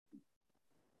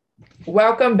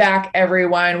Welcome back,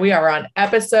 everyone. We are on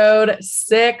episode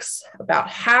 6, about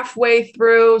halfway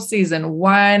through season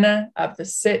 1 of the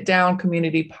Sit Down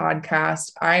Community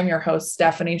Podcast. I am your host,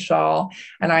 Stephanie Shaw,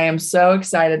 and I am so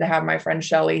excited to have my friend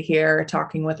Shelli here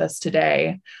talking with us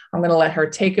today. I'm going to let her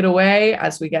take it away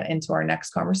as we get into our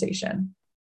next conversation.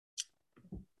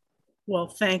 Well,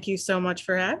 thank you so much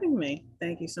for having me. For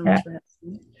having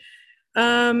me.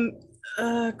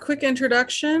 Quick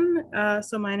introduction.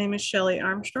 So my name is Shelli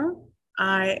Armstrong.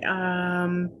 I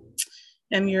am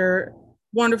your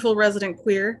wonderful resident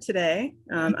queer today.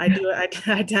 I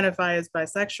identify as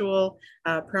bisexual.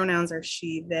 Pronouns are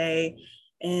she, they,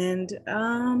 and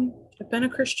I've been a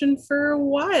Christian for a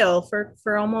while,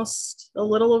 for almost a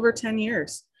little over 10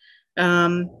 years.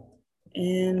 I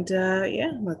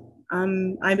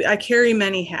carry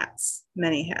many hats.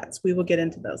 We will get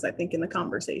into those, I think, in the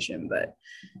conversation, but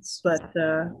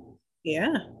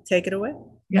take it away.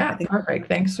 Yeah, perfect.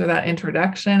 Thanks for that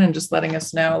introduction and just letting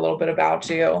us know a little bit about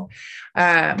you.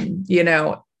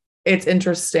 It's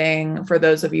interesting for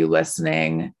those of you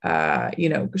listening,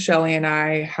 Shelli and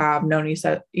I have known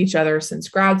each other since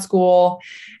grad school,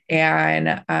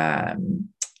 and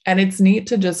it's neat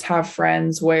to just have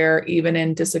friends where even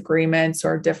in disagreements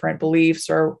or different beliefs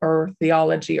or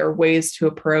theology or ways to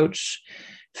approach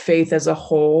faith as a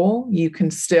whole, you can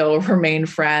still remain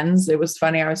friends. It was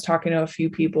funny. I was talking to a few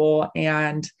people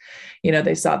and,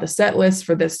 they saw the set list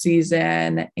for this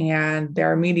season and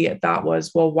their immediate thought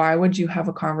was, well, why would you have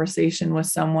a conversation with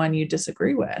someone you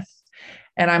disagree with?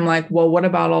 And I'm like, well, what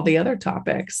about all the other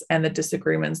topics and the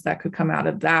disagreements that could come out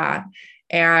of that?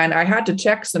 And I had to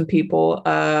check some people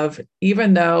of,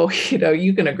 even though,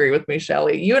 you can agree with me,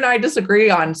 Shelli, you and I disagree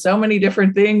on so many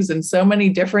different things and so many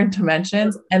different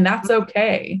dimensions, and that's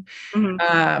okay.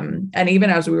 Mm-hmm. And even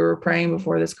as we were praying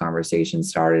before this conversation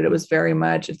started, it was very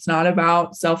much, it's not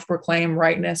about self-proclaimed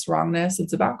rightness, wrongness.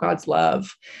 It's about God's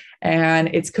love and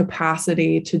its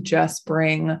capacity to just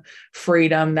bring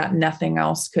freedom that nothing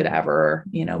else could ever,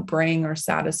 bring or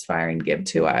satisfy and give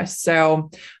to us. So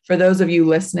for those of you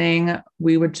listening,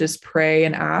 we would just pray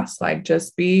and ask,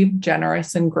 just be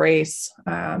generous in grace,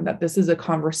 that this is a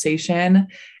conversation.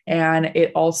 And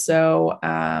it also,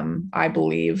 I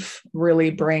believe, really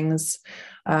brings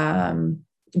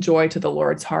joy to the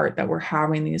Lord's heart that we're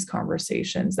having these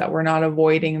conversations, that we're not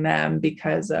avoiding them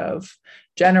because of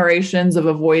generations of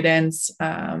avoidance,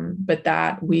 but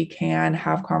that we can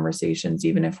have conversations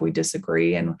even if we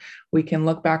disagree, and we can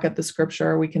look back at the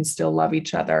scripture, we can still love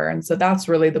each other. And so that's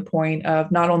really the point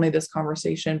of not only this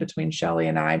conversation between Shelli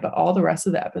and I, but all the rest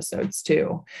of the episodes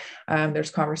too.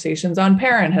 There's conversations on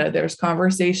parenthood, there's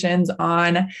conversations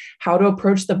on how to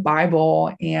approach the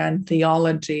Bible and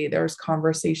theology, there's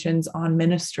conversations on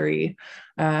ministry.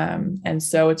 And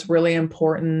so it's really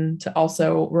important to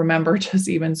also remember just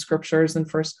even scriptures in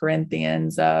 1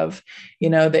 Corinthians of,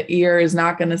 the ear is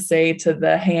not going to say to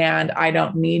the hand, I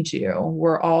don't need you.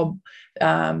 We're all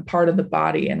part of the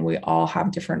body and we all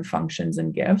have different functions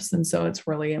and gifts. And so it's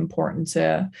really important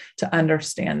to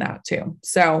understand that too.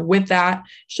 So with that,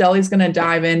 Shelli's going to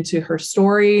dive into her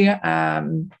story,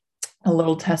 a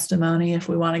little testimony if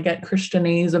we want to get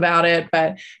Christianese about it,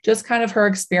 but just kind of her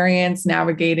experience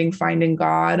navigating finding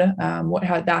God,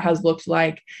 that has looked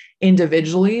like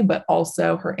individually, but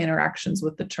also her interactions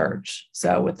with the church.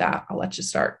 So with that, I'll let you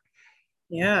start.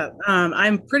 Yeah,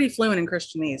 I'm pretty fluent in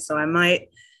Christianese, so I might.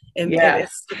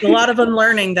 It's a lot of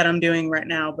unlearning that I'm doing right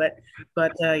now, but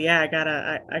I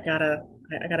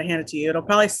gotta hand it to you. It'll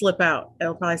probably slip out.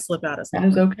 As that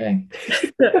is okay.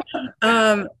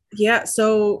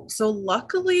 So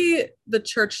luckily the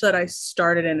church that I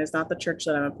started in is not the church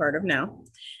that I'm a part of now,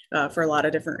 for a lot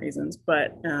of different reasons.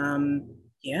 But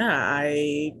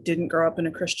I didn't grow up in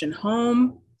a Christian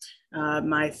home.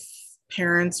 My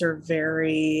parents are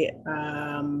very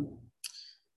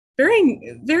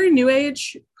very new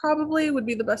age, probably would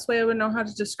be the best way I would know how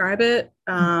to describe it.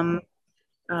 My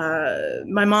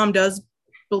mom does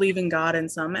believe in God in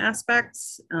some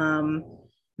aspects.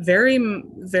 Very,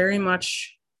 very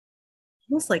much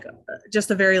almost like just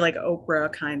a very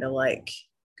Oprah kind of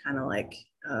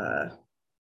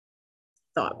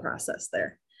thought process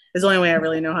there is the only way I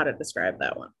really know how to describe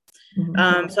that one.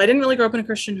 Mm-hmm. So I didn't really grow up in a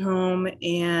Christian home,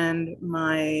 and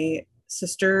my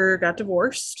sister got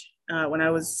divorced when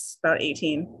I was about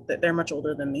 18. They're much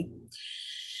older than me.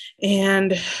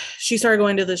 And she started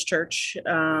going to this church,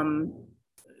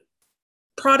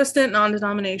 Protestant,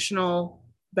 non-denominational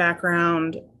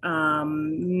background,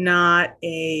 not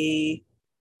a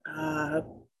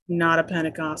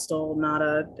Pentecostal, not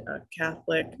a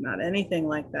Catholic, not anything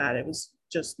like that. It was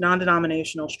just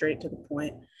non-denominational, straight to the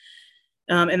point.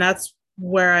 And that's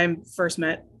where I first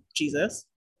met Jesus.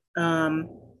 And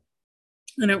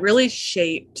it really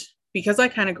shaped, because I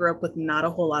kind of grew up with not a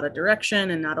whole lot of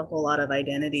direction and not a whole lot of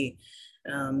identity,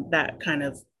 that kind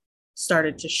of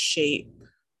started to shape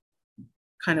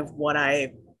kind of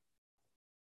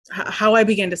how I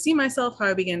began to see myself, how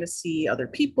I began to see other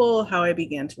people, how I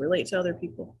began to relate to other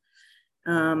people.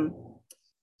 And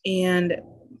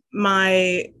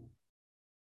my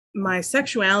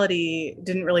sexuality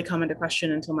didn't really come into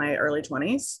question until my early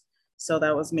 20s. So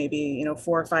that was maybe,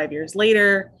 4 or 5 years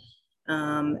later.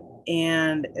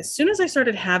 And as soon as I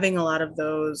started having a lot of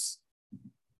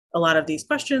these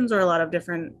questions, or a lot of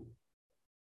different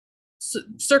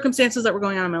circumstances that were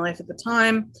going on in my life at the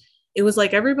time, it was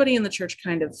like everybody in the church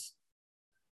kind of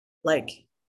like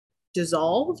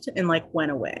dissolved and like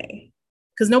went away,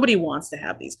 because nobody wants to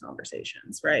have these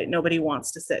conversations, right? Nobody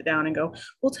wants to sit down and go,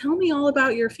 well, tell me all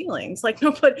about your feelings. Like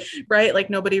nobody, right? Like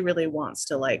nobody really wants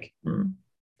to like to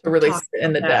really sit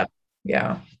in the depth.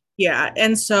 Yeah. Yeah.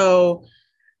 And so,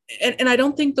 and I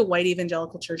don't think the white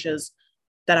evangelical churches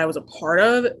that I was a part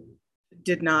of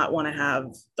did not want to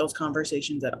have those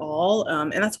conversations at all.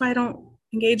 And that's why I don't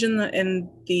engage in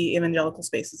the evangelical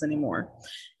spaces anymore,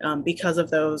 because of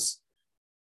those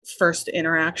first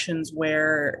interactions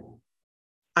where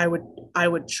I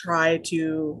would try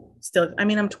to still, I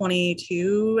mean, I'm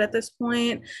 22 at this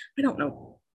point. I don't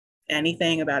know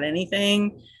anything about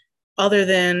anything other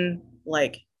than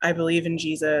like, I believe in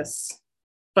Jesus,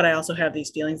 but I also have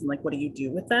these feelings, and like, what do you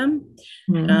do with them?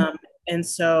 Mm-hmm. And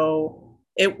so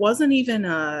it wasn't even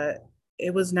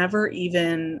it was never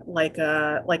even like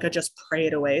a just pray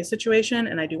it away situation.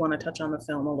 And I do want to touch on the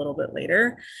film a little bit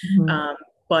later. Mm-hmm.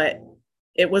 But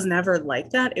it was never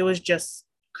like that. It was just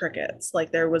crickets.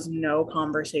 Like there was no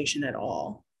conversation at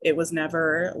all. It was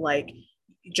never like,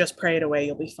 just pray it away,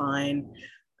 you'll be fine.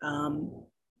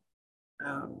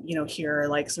 Here are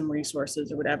like some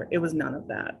resources or whatever. It was none of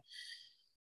that.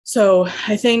 So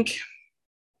I think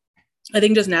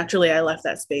just naturally I left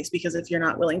that space, because if you're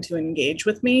not willing to engage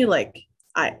with me, like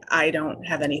I don't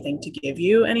have anything to give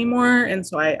you anymore. And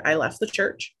so I left the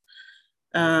church.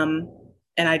 And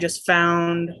I just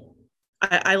found,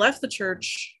 I left the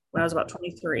church when I was about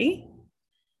 23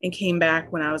 and came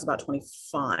back when I was about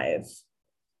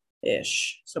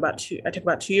 25-ish. So I took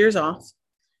about 2 years off.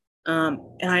 And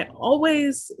I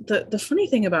always, the funny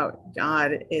thing about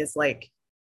God is like,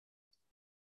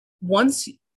 once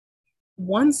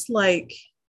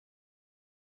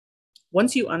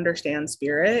you understand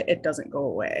spirit, it doesn't go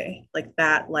away like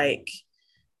that. Like,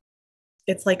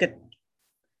 it's like I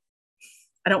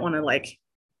don't want to like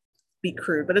be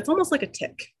crude, but it's almost like a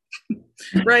tick,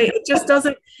 right?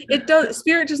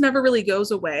 Spirit just never really goes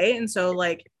away. And so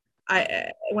like,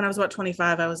 when I was about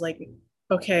 25, I was like,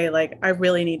 okay, like I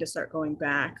really need to start going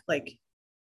back. Like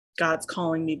God's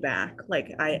calling me back.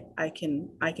 Like I can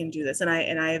do this. And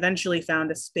I eventually found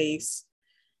a space.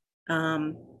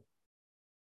 I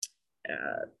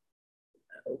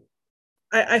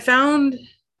found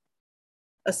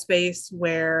a space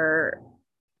where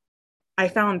I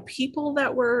found people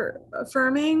that were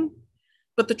affirming,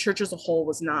 but the church as a whole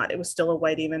was not. It was still a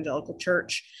white evangelical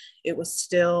church. It was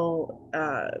still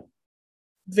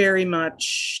very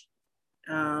much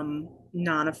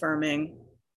non-affirming.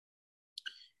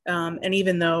 And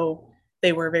even though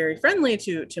they were very friendly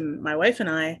to my wife and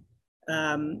I,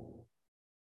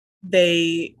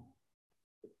 they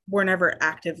were never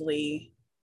actively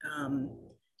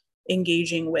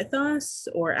engaging with us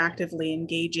or actively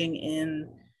engaging in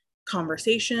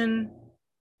conversation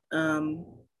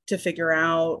to figure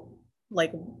out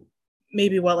like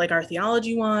maybe what like our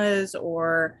theology was,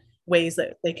 or ways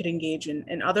that they could engage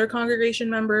in other congregation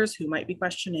members who might be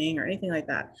questioning or anything like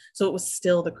that. So it was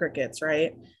still the crickets,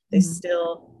 right?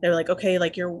 They're like, okay,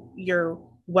 like you're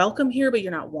welcome here, but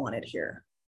you're not wanted here.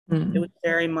 Mm-hmm. It was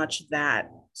very much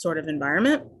that sort of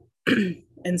environment.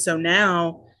 And so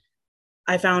now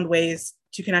I found ways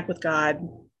to connect with God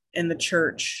in the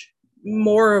church,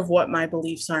 more of what my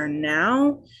beliefs are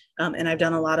now. And I've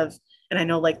done a lot of, and I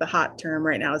know like the hot term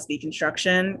right now is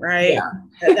deconstruction, right? Yeah.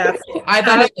 I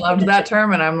thought I loved that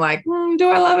term, and I'm like, do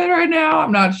I love it right now?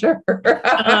 I'm not sure.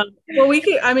 Well,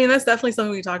 that's definitely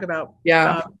something we talk about.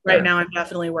 Yeah. Right now, I'm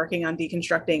definitely working on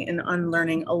deconstructing and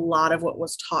unlearning a lot of what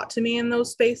was taught to me in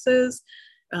those spaces,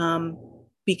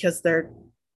 because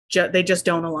they just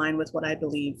don't align with what I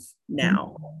believe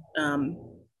now.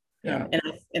 Yeah.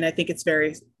 And I think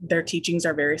their teachings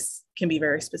can be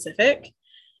very specific.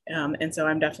 And so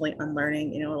I'm definitely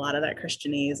unlearning, a lot of that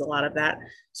Christianese, a lot of that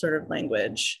sort of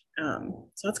language.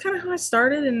 So that's kind of how I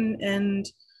started, and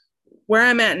where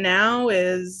I'm at now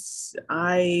is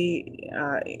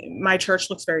my church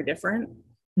looks very different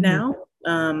now.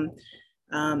 Um,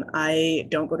 I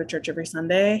don't go to church every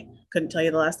Sunday. Couldn't tell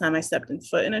you the last time I stepped in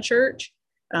foot in a church.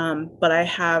 But I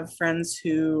have friends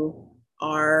who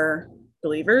are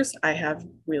believers. I have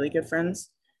really good friends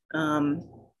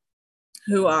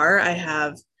who are.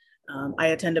 I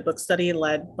attend a book study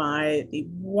led by the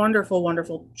wonderful,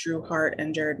 wonderful Drew Hart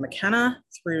and Jared McKenna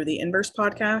through the Inverse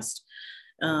podcast.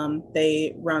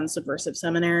 They run Subversive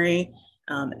Seminary,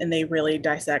 and they really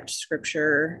dissect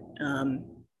scripture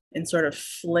and sort of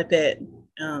flip it.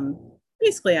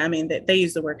 Basically, I mean, they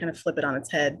use the word kind of flip it on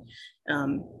its head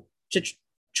to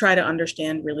try to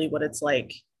understand really what it's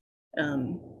like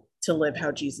to live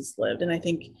how Jesus lived. And I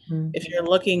think if you're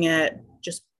looking at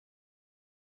just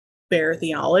bare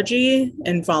theology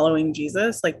and following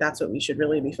Jesus, like that's what we should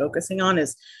really be focusing on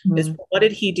is what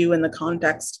did he do in the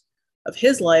context of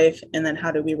his life, and then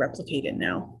how do we replicate it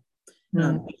now?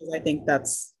 Because I think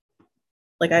that's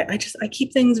like I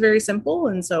keep things very simple,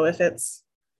 and so if it's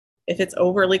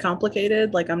overly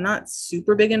complicated, like I'm not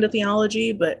super big into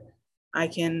theology, but I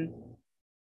can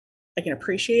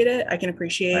appreciate it. I can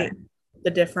appreciate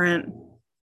the different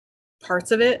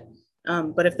parts of it.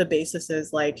 But if the basis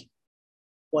is like,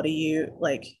 what do you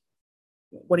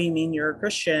mean you're a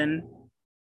Christian?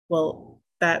 Well,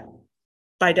 that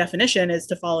by definition is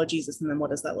to follow Jesus. And then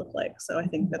what does that look like? So I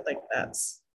think that like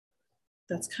that's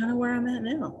kind of where I'm at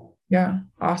now. Yeah.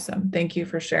 Awesome. Thank you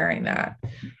for sharing that.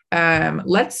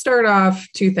 Let's start off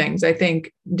two things. I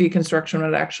think deconstruction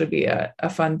would actually be a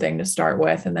fun thing to start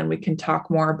with, and then we can talk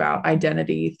more about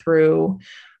identity through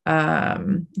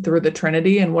the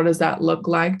Trinity and what does that look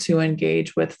like to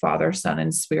engage with Father, Son,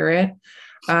 and Spirit.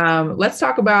 Let's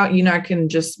talk about, I can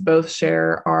just both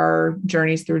share our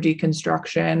journeys through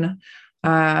deconstruction.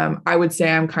 I would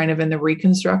say I'm kind of in the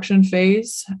reconstruction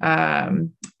phase,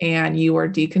 and you are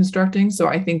deconstructing. So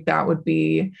I think that would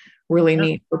be really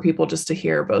neat for people just to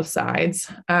hear both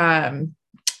sides.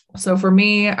 So for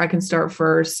me, I can start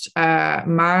first.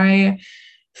 My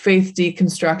faith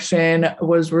deconstruction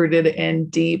was rooted in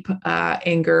deep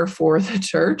anger for the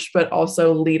church, but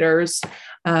also leaders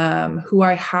who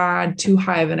I had too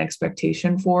high of an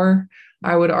expectation for,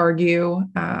 I would argue.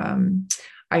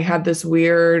 I had this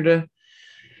weird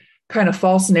kind of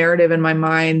false narrative in my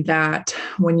mind that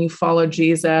when you follow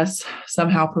Jesus,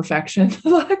 somehow perfection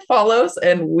follows,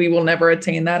 and we will never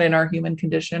attain that in our human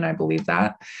condition. I believe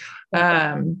that.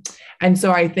 And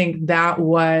so I think that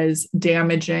was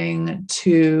damaging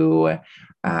to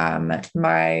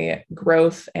my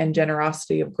growth and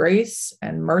generosity of grace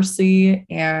and mercy,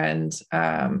 and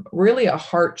really a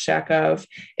heart check of,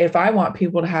 if I want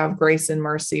people to have grace and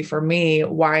mercy for me,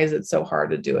 why is it so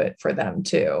hard to do it for them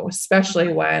too,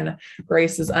 especially when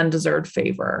grace is undeserved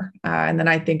favor. And then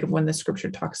I think of when the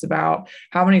scripture talks about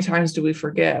how many times do we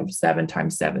forgive? 7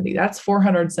 times 70. That's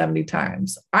 470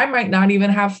 times. I might not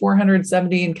even have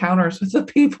 470 encounters with the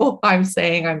people I'm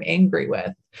saying I'm angry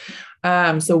with.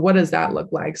 So what does that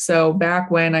look like? So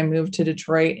back when I moved to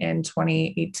Detroit in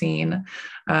 2018,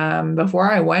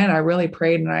 before I went, I really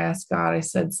prayed and I asked God, I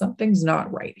said, something's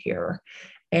not right here.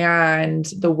 And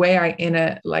the way I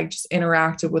just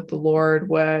interacted with the Lord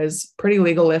was pretty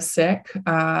legalistic.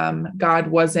 God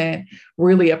wasn't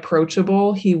really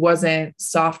approachable. He wasn't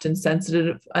soft and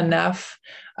sensitive enough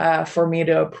for me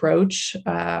to approach,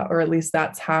 or at least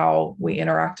that's how we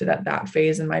interacted at that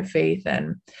phase in my faith.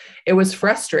 And it was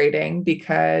frustrating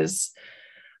because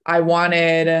I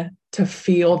wanted to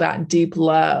feel that deep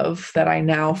love that I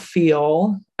now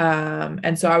feel.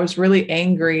 And so I was really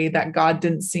angry that God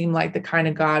didn't seem like the kind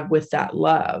of God with that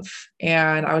love.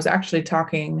 And I was actually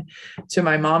talking to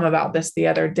my mom about this the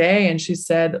other day, and she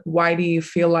said, why do you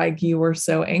feel like you were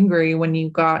so angry when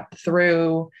you got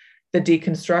through the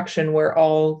deconstruction where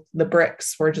all the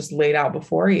bricks were just laid out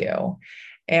before you?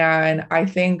 And I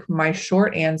think my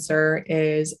short answer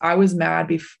is I was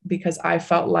mad because I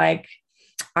felt like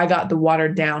I got the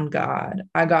watered down God.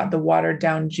 I got the watered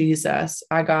down Jesus.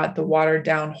 I got the watered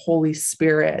down Holy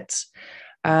Spirit.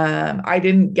 I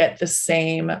didn't get the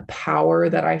same power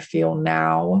that I feel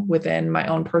now within my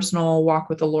own personal walk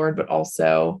with the Lord, but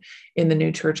also in the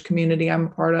new church community I'm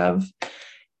a part of.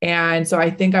 And so I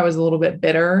think I was a little bit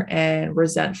bitter and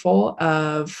resentful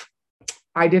of,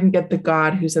 I didn't get the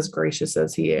God who's as gracious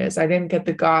as he is. I didn't get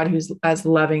the God who's as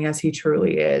loving as he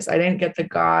truly is. I didn't get the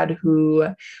God who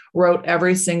wrote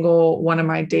every single one of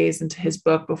my days into his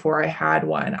book before I had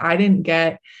one. I didn't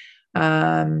get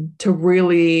to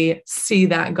really see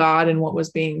that God in what was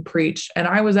being preached. And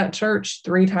I was at church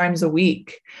 3 times a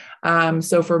week.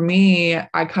 So for me,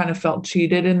 I kind of felt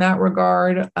cheated in that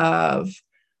regard of,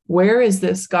 where is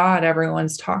this God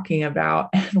everyone's talking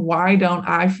about? And why don't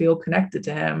I feel connected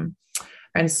to him?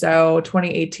 And so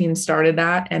 2018 started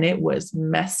that, and it was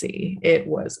messy. It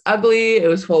was ugly. It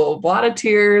was full of a lot of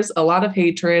tears, a lot of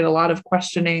hatred, a lot of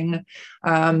questioning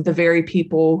the very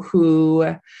people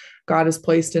who God has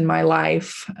placed in my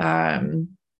life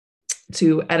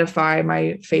to edify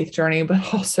my faith journey,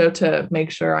 but also to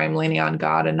make sure I'm leaning on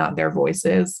God and not their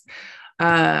voices.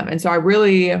 And so I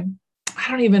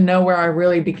don't even know where I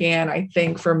really began. I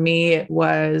think for me, it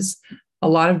was a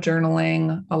lot of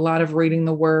journaling, a lot of reading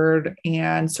the word,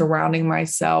 and surrounding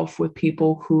myself with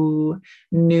people who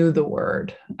knew the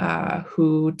word,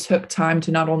 who took time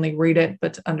to not only read it,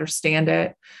 but to understand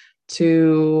it,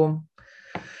 to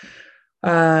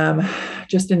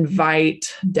just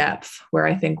invite depth where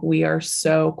I think we are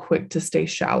so quick to stay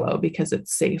shallow because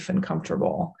it's safe and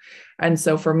comfortable. And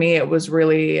so for me, it was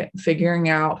really figuring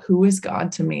out, who is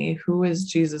God to me? Who is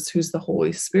Jesus? Who's the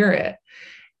Holy Spirit?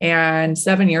 And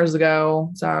 7 years ago,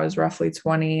 so I was roughly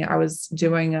 20, I was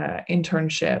doing an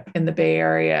internship in the Bay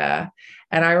Area.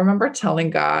 And I remember telling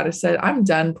God, I said, I'm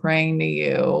done praying to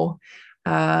you.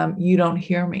 You don't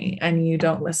hear me, and you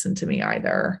don't listen to me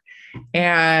either.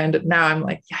 And now I'm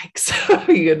like, yikes,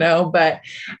 but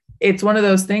it's one of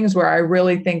those things where I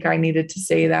really think I needed to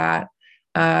say that.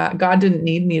 God didn't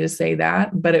need me to say that,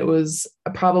 but it was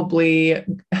probably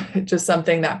just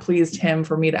something that pleased him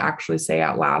for me to actually say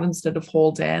out loud instead of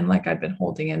hold in, like I'd been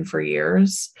holding in for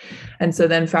years. And so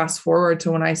then fast forward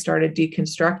to when I started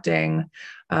deconstructing,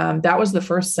 that was the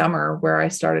first summer where I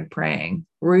started praying,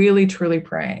 really, truly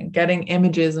praying, getting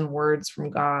images and words from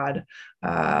God,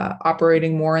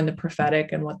 operating more in the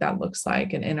prophetic and what that looks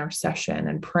like, and intercession,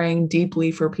 and praying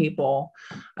deeply for people.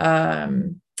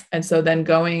 And so then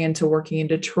going into working in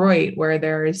Detroit, where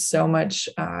there is so much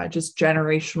just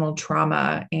generational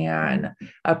trauma and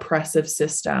oppressive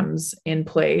systems in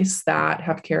place that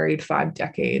have carried 5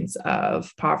 decades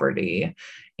of poverty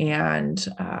and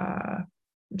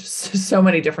just so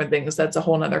many different things. That's a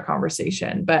whole nother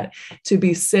conversation. But to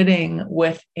be sitting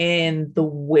within the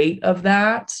weight of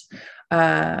that,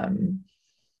 I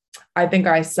think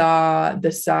I saw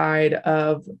the side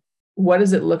of, what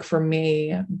does it look for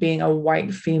me being a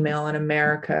white female in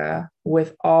America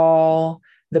with all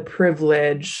the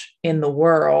privilege in the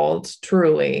world,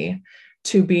 truly,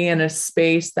 to be in a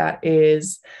space that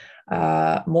is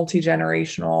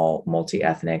multi-generational,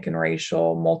 multi-ethnic and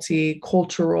racial,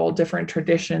 multicultural, different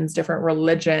traditions, different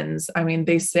religions. I mean,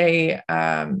 they say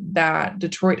that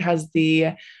Detroit has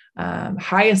the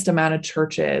highest amount of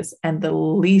churches and the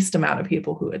least amount of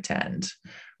people who attend,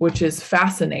 which is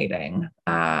fascinating.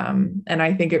 And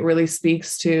I think it really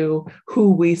speaks to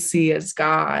who we see as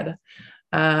God.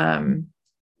 And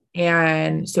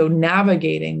so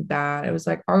navigating that, it was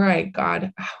like, all right,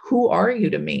 God, who are you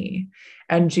to me?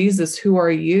 And Jesus, who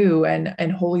are you?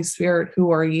 And Holy Spirit,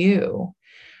 who are you?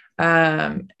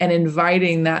 And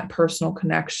inviting that personal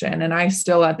connection. And I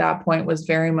still at that point was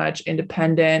very much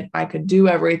independent. I could do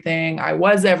everything. I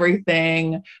was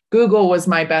everything. Google was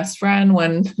my best friend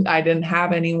when I didn't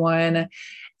have anyone.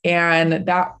 And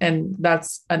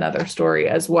that's another story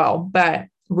as well. But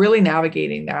really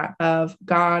navigating that of,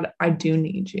 God, I do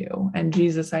need you. And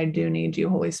Jesus, I do need you.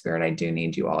 Holy Spirit, I do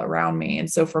need you all around me.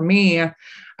 And so for me,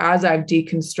 as I've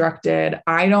deconstructed,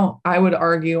 I would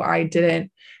argue I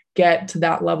didn't get to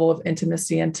that level of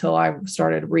intimacy until I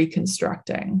started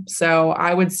reconstructing. So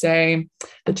I would say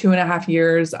the 2.5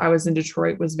 years I was in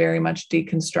Detroit was very much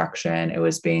deconstruction. It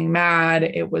was being mad.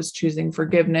 It was choosing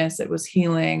forgiveness. It was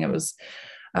healing. It was,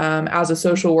 as a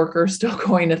social worker, still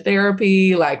going to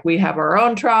therapy. Like, we have our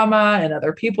own trauma and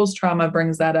other people's trauma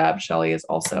brings that up. Shelli is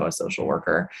also a social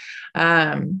worker.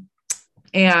 And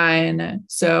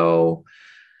so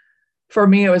for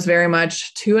me, it was very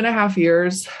much 2.5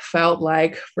 years felt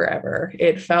like forever.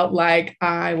 It felt like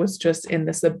I was just in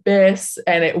this abyss,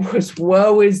 and it was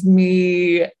woe is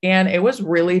me. And it was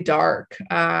really dark.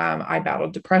 I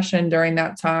battled depression during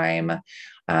that time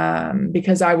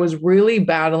because I was really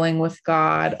battling with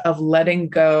God of letting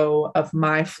go of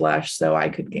my flesh so I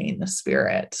could gain the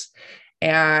spirit.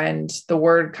 And the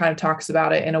word kind of talks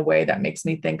about it in a way that makes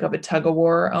me think of a tug of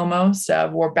war almost,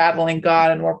 of we're battling God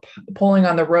and we're pulling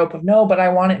on the rope of, no, but I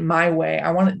want it my way.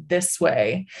 I want it this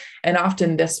way. And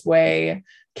often this way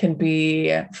can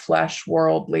be flesh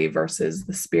worldly versus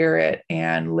the spirit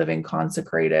and living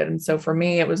consecrated. And so for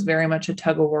me, it was very much a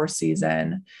tug of war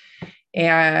season.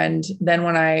 And then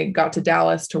when I got to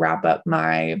Dallas to wrap up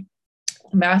my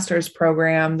master's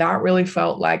program, that really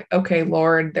felt like, okay,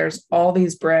 Lord, there's all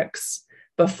these bricks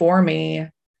before me.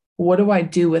 What do I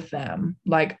do with them?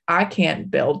 Like, I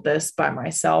can't build this by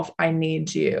myself. I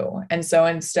need you. And so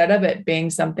instead of it being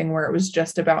something where it was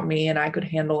just about me and I could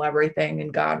handle everything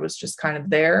and God was just kind of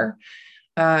there,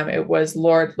 It was,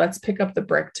 Lord, let's pick up the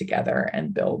brick together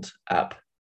and build up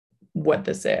what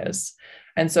this is.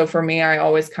 And so for me, I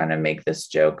always kind of make this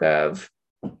joke of,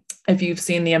 if you've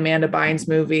seen the Amanda Bynes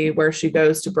movie where she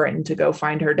goes to Britain to go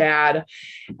find her dad,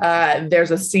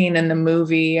 there's a scene in the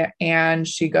movie and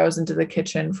she goes into the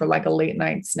kitchen for like a late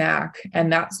night snack.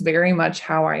 And that's very much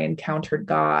how I encountered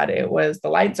God. It was, the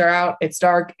lights are out, it's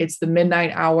dark, it's the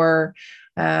midnight hour.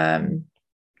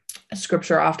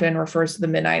 Scripture often refers to the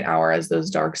midnight hour as those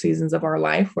dark seasons of our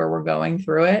life where we're going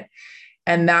through it.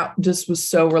 And that just was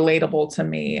so relatable to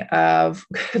me, of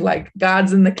like,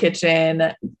 God's in the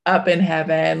kitchen up in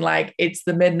heaven, like it's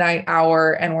the midnight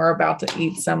hour and we're about to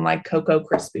eat some like Cocoa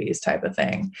Krispies type of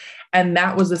thing. And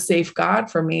that was a safe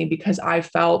God for me, because I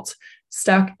felt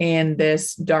stuck in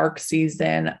this dark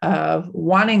season of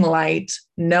wanting light,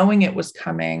 knowing it was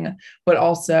coming, but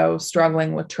also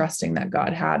struggling with trusting that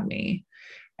God had me.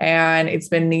 And it's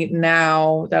been neat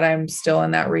now that I'm still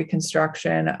in that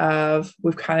reconstruction of,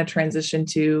 we've kind of transitioned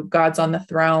to God's on the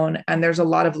throne and there's a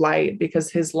lot of light,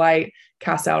 because his light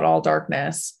casts out all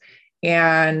darkness.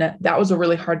 And that was a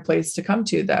really hard place to come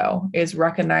to, though, is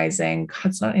recognizing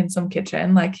God's not in some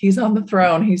kitchen, like he's on the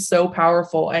throne. He's so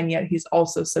powerful. And yet he's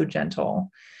also so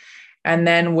gentle. And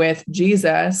then with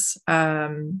Jesus, I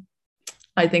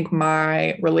think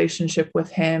my relationship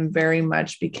with him very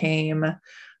much became,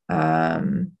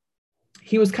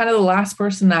 he was kind of the last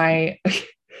person I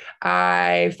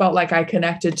felt like I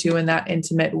connected to in that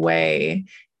intimate way,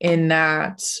 in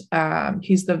that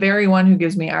he's the very one who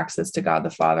gives me access to God the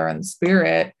Father and the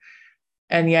Spirit.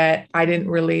 And yet I didn't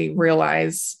really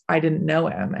realize I didn't know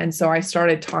him. And so I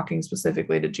started talking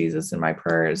specifically to Jesus in my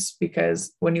prayers,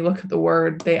 because when you look at the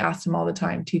word, they asked him all the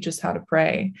time, teach us how to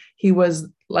pray. He was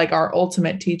like our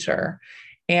ultimate teacher.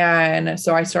 And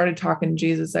so I started talking to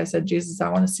Jesus. I said, Jesus, I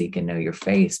want to seek and know your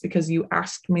face, because you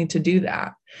asked me to do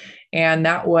that. And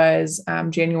that was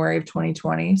January of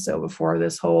 2020. So before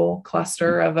this whole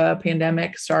cluster of a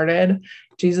pandemic started,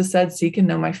 Jesus said, seek and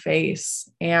know my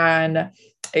face. And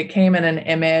it came in an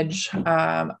image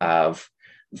of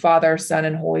Father, Son,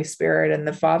 and Holy Spirit. And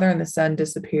the Father and the Son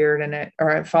disappeared,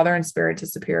 or Father and Spirit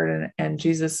disappeared, and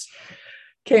Jesus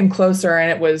came closer, and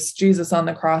it was Jesus on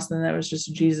the cross, and then it was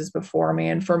just Jesus before me.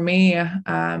 And for me,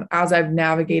 as I've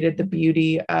navigated the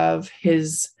beauty of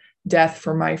his death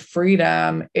for my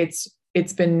freedom, it's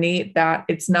been neat that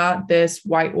it's not this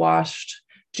whitewashed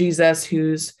Jesus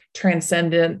who's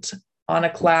transcendent on a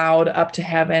cloud up to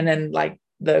heaven, and like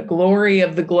the glory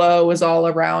of the glow is all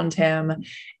around him.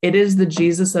 It is the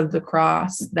Jesus of the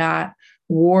cross that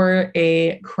wore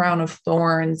a crown of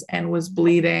thorns and was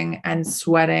bleeding and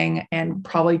sweating and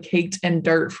probably caked in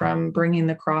dirt from bringing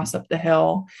the cross up the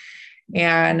hill.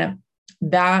 And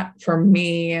that for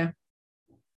me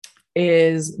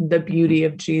is the beauty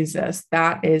of Jesus.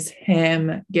 That is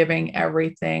him giving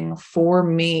everything for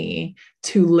me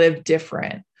to live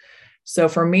different. So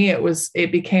for me,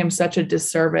 it became such a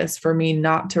disservice for me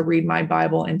not to read my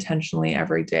Bible intentionally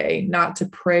every day, not to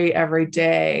pray every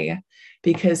day,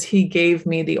 because he gave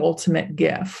me the ultimate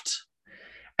gift.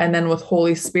 And then with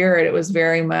Holy Spirit, it was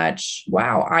very much,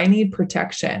 wow, I need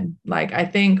protection. Like, I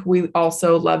think we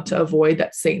also love to avoid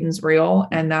that Satan's real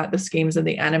and that the schemes of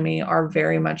the enemy are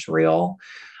very much real.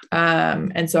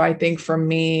 And so I think for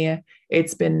me,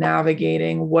 it's been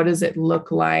navigating, what does it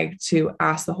look like to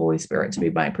ask the Holy Spirit to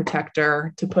be my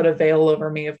protector, to put a veil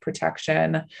over me of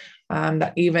protection,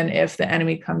 that even if the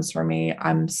enemy comes for me,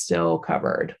 I'm still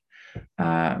covered.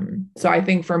 So I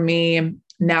think for me,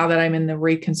 now that I'm in the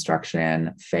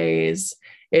reconstruction phase,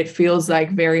 it feels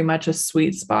like very much a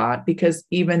sweet spot, because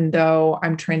even though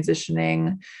I'm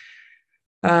transitioning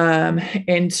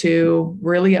into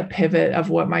really a pivot of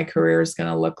what my career is going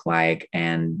to look like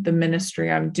and the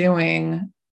ministry I'm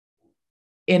doing,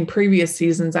 in previous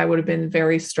seasons, I would have been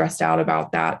very stressed out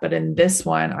about that. But in this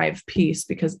one, I have peace,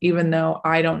 because even though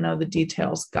I don't know the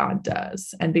details, God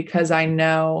does. And because I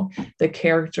know the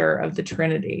character of the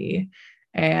Trinity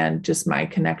and just my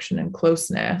connection and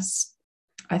closeness,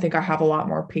 I think I have a lot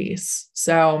more peace.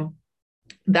 So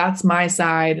that's my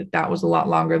side. That was a lot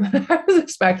longer than I was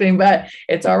expecting, but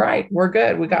it's all right. We're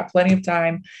good. We got plenty of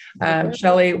time.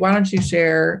 Shelli, why don't you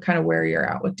share kind of where you're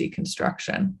at with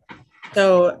deconstruction?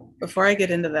 So before I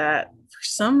get into that, for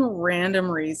some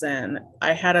random reason,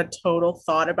 I had a total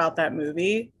thought about that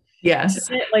movie. Yes.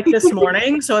 Like this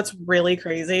morning. So it's really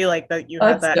crazy. Like that you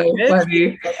have that so image.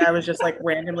 Funny. Like, I was just like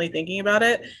randomly thinking about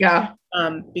it. Yeah.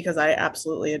 Because I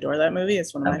absolutely adore that movie.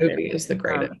 It's one of that my movie favorites. Is the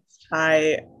greatest.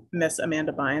 I miss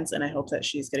Amanda Bynes, and I hope that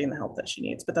she's getting the help that she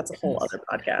needs. But that's a whole other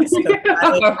podcast.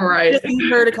 Right. I just need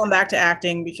her to come back to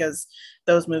acting because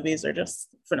those movies are just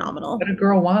phenomenal. What a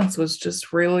Girl Wants was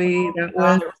just really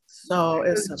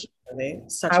it's such a movie.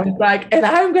 I was like, and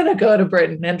I'm gonna go to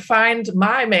Britain and find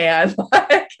my man.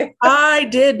 I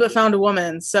did, but found a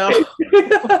woman. So,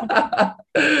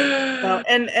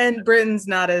 and Britain's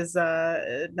not as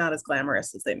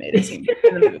glamorous as they made it seem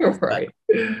in the movies, right.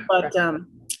 But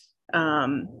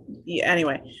yeah.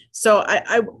 Anyway, so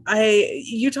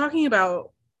you talking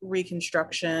about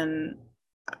Reconstruction.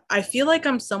 I feel like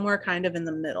I'm somewhere kind of in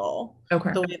the middle.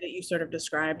 Okay. The way that you sort of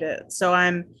described it. So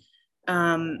I'm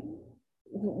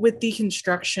with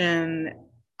deconstruction,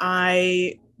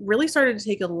 I really started to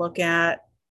take a look at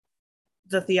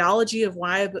the theology of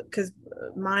why, because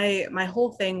my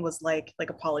whole thing was like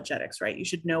apologetics, right? You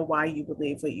should know why you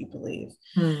believe what you believe.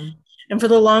 And for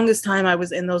the longest time, I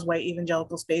was in those white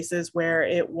evangelical spaces where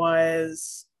it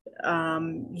was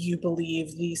you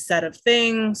believe these set of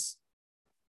things,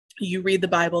 you read the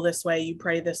Bible this way, you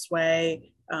pray this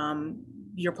way,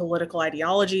 your political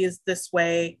ideology is this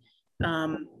way,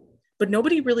 but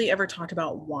nobody really ever talked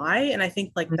about why. And I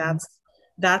think like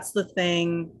that's the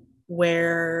thing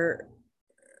where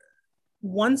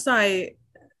once I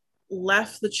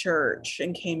left the church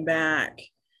and came back,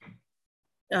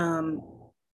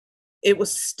 it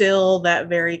was still that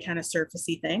very kind of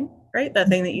surfacey thing, right? That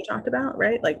thing that you talked about,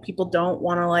 right? Like people don't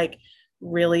want to like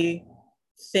really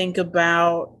think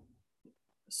about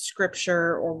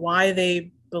scripture or why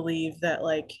they believe that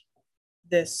like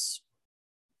this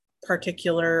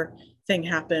particular thing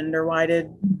happened, or why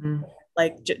did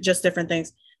like just different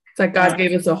things. It's like God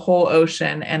gave us a whole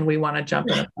ocean and we want to jump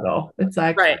in the middle. It's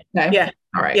like, right. Okay. Yeah.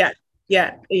 All right.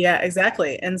 Yeah,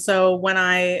 exactly. And so when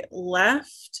I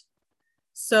left,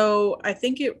 I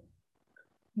think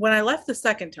when I left the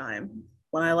second time,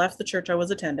 when I left the church I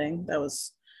was attending, that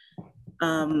was,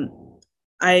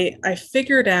 I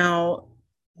figured out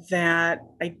that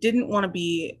I didn't want to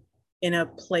be in a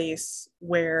place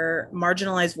where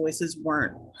marginalized voices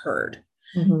weren't heard.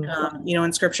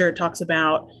 In scripture, it talks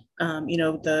about,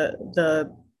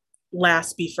 the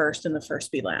last be first and the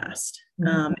first be last.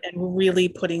 And really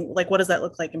putting, like, what does that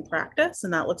look like in practice?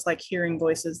 And that looks like hearing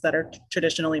voices that are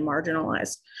traditionally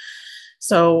marginalized.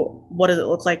 So what does it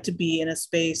look like to be in a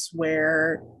space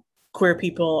where queer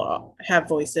people have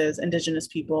voices, Indigenous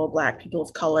people, Black people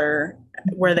of color,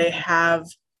 where they have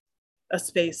a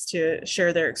space to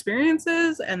share their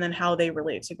experiences and then how they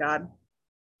relate to God?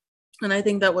 And I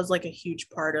think that was like a huge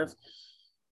part of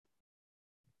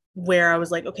where I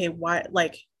was like, okay, why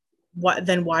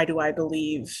do I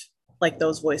believe like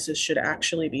those voices should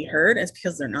actually be heard? It's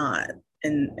because they're not.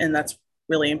 And that's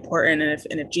really important.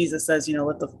 And if Jesus says,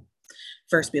 let the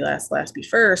first be last, last be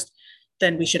first,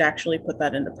 then we should actually put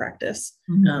that into practice.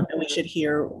 And we should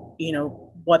hear,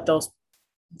 what those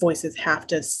voices have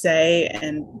to say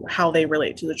and how they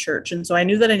relate to the church. And so I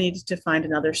knew that I needed to find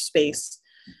another space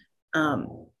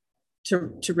to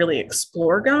really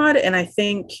explore God. And I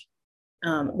think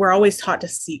we're always taught to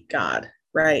seek God,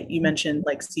 right? You mentioned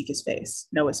like seek his face,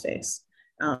 know his face.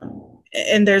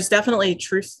 And there's definitely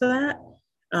truth to that.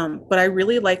 But I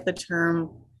really like the term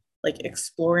like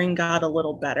exploring God a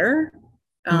little better,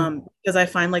 because I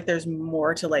find like there's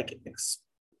more to like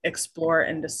explore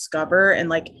and discover. And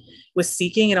like with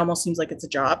seeking, it almost seems like it's a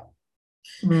job.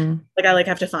 Like I like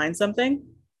have to find something.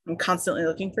 I'm constantly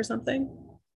looking for something.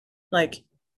 Like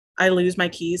I lose my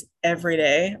keys every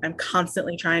day. I'm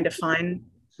constantly trying to find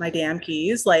my damn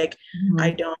keys. Like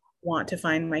I don't want to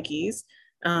find my keys.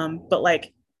 But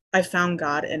like I found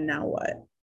God, and now what?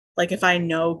 Like if I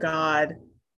know God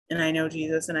and I know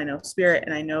Jesus and I know Spirit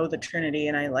and I know the Trinity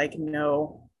and I like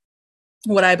know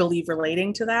what I believe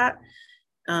relating to that,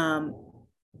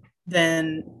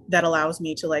 then that allows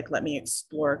me to like let me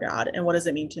explore God. And what does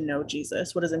it mean to know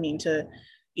Jesus? What does it mean to,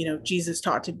 Jesus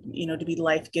taught to, to be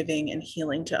life-giving and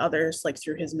healing to others, like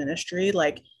through his ministry.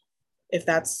 Like if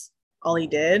that's all he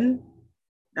did,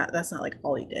 that's not like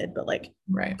all he did, but like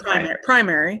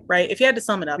primary, right? If you had to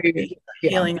sum it up,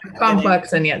 healing,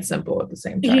 complex and yet simple at the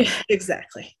same time. Yeah,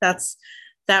 exactly.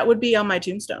 That would be on my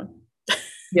tombstone.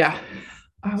 Yeah.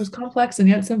 I was complex and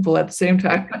yet simple at the same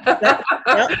time.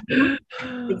 Yep.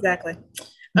 Exactly.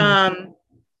 And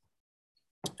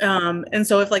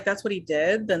so if like that's what he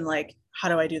did, then like how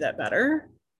do I do that better?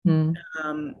 And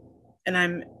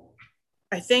I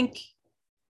think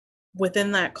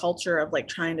within that culture of like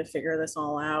trying to figure this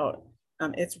all out,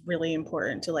 it's really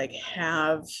important to like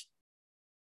have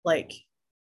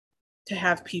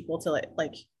people to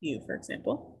like you, for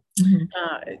example,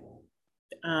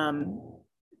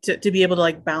 to be able to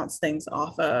like bounce things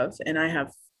off of. And I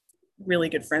have really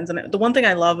good friends. And the one thing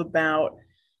I love about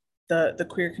the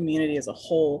queer community as a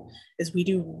whole is we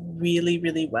do really,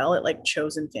 really well at like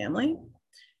chosen family.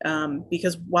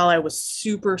 Because while I was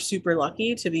super, super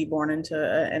lucky to be born into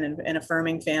an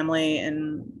affirming family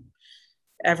and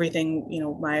everything, you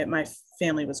know, my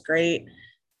family was great.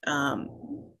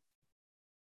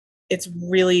 It's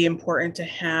really important to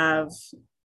have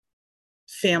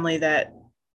family that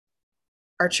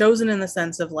are chosen in the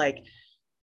sense of like,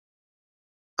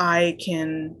 I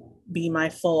can be my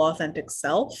full authentic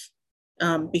self,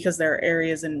 because there are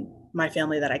areas in my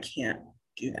family that I can't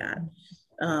do that,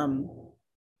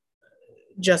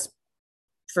 just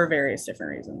for various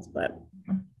different reasons. But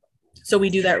so we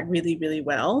do that really, really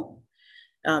well.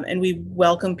 And we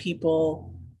welcome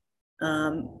people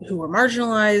who are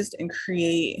marginalized and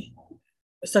create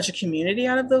such a community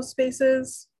out of those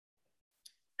spaces.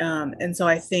 And so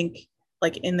I think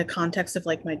like in the context of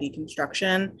like my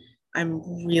deconstruction,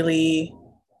 I'm really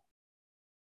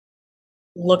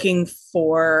looking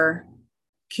for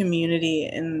community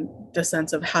in the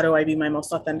sense of how do I be my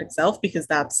most authentic self, because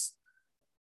that's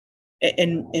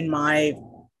in my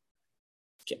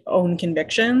own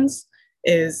convictions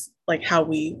is like how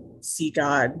we see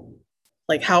God,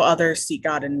 like how others see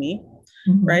God in me,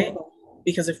 right?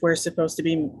 Because if we're supposed to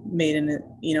be made in,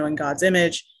 you know, in God's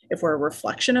image, if we're a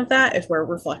reflection of that, if we're a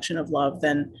reflection of love,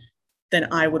 then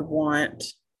I would want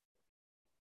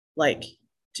like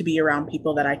to be around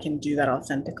people that I can do that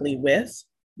authentically with.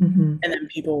 And then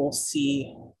people will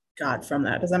see God from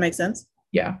that. Does that make sense?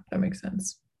 Yeah, that makes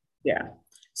sense. Yeah.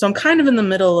 So I'm kind of in the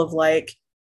middle of like,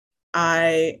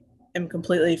 I am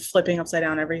completely flipping upside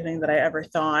down everything that I ever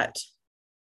thought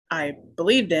I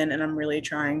believed in. And I'm really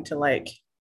trying to like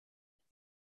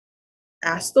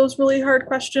ask those really hard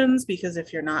questions, because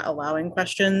if you're not allowing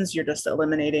questions, you're just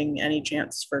eliminating any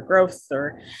chance for growth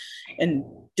and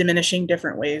diminishing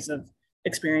different ways of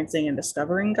experiencing and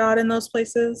discovering God in those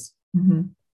places.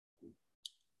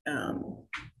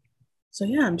 So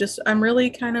yeah, I'm really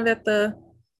kind of at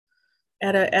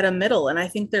a middle. And I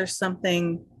think there's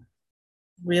something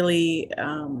really,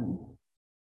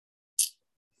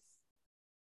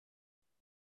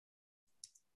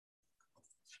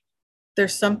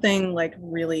 there's something like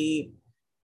really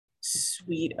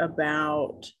sweet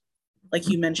about, like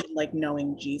you mentioned, like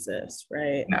knowing Jesus,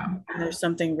 right? Yeah. And there's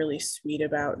something really sweet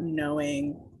about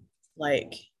knowing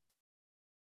like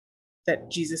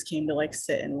that Jesus came to like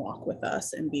sit and walk with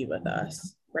us and be with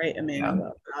us, right?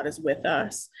 Emmanuel, God is with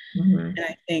us. And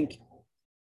I think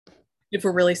if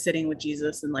we're really sitting with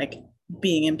Jesus and like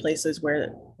being in places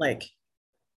where like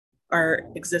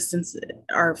our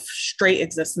straight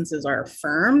existences are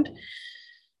affirmed,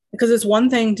 because it's one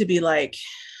thing to be like,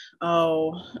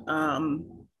 oh,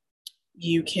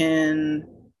 you can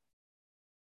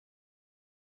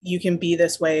be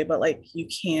this way, but like you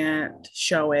can't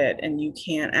show it and you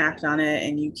can't act on it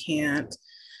and you can't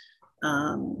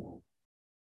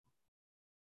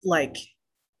like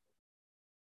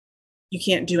you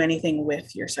can't do anything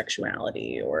with your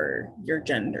sexuality or your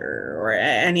gender or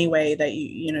any way that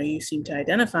you seem to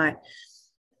identify.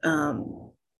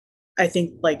 I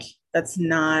think like that's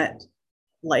not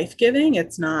life-giving.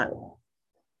 It's not,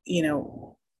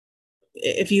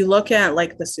 if you look at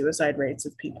like the suicide rates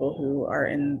of people who are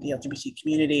in the LGBT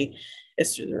community,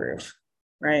 it's through the roof,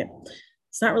 right?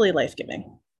 It's not really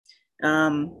life-giving.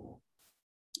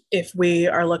 If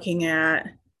we're looking at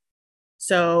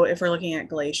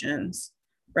Galatians,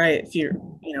 right? If you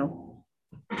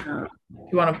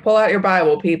want to pull out your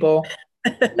Bible, people,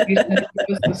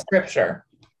 the scripture.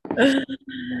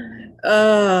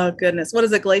 Oh goodness, what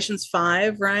is it? Galatians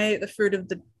 5, right? The fruit of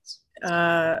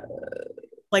the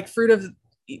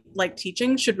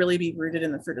teaching should really be rooted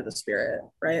in the fruit of the Spirit,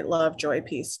 right? Love, joy,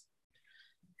 peace,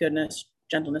 goodness,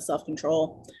 gentleness,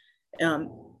 self-control,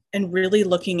 and really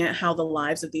looking at how the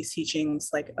lives of these teachings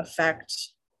like affect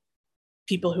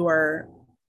people who are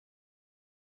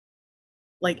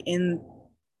like in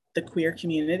the queer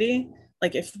community.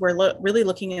 Like if we're really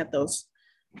looking at those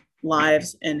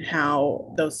lives and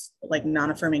how those like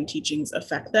non-affirming teachings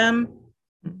affect them,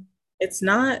 it's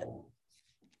not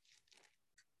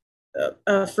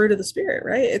a fruit of the Spirit,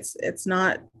 right? It's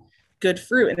not good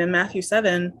fruit. And in Matthew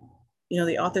 7,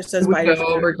 the author says, "Can we go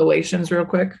over Galatians real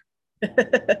quick?"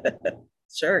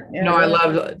 Sure. Yeah, no,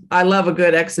 I love a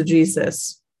good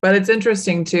exegesis, but it's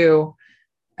interesting too,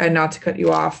 and not to cut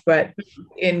you off, but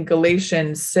in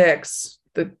Galatians 6,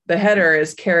 the header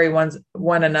is carry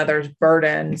one another's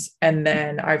burdens. And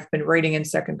then I've been reading in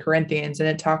 2 Corinthians, and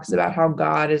it talks about how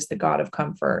God is the God of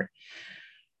comfort.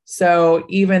 So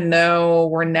even though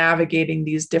we're navigating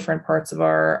these different parts of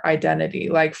our identity,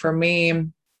 like for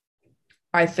me,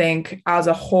 I think as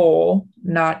a whole,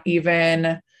 not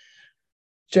even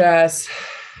just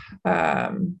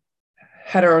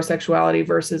heterosexuality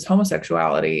versus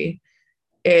homosexuality,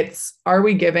 it's, are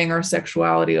we giving our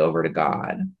sexuality over to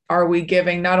God? Are we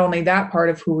giving not only that part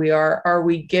of who we are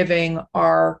we giving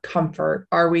our comfort?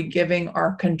 Are we giving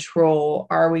our control?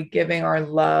 Are we giving our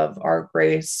love, our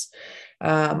grace,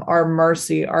 our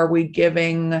mercy? Are we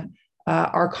giving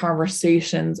our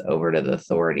conversations over to the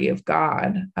authority of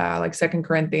God? Like 2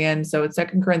 Corinthians. So it's 2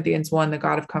 Corinthians 1, the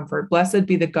God of comfort. Blessed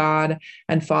be the God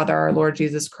and Father, our Lord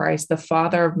Jesus Christ, the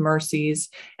Father of mercies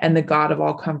and the God of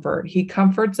all comfort. He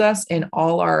comforts us in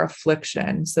all our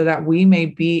affliction so that we may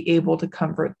be able to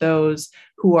comfort those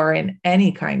who are in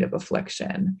any kind of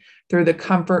affliction through the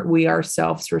comfort we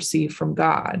ourselves receive from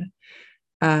God.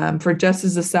 For just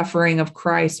as the suffering of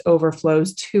Christ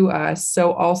overflows to us,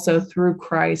 so also through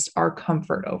Christ our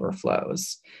comfort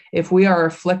overflows. If we are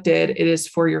afflicted, it is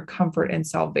for your comfort and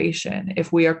salvation.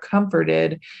 If we are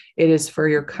comforted, it is for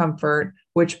your comfort,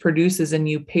 which produces in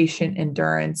you patient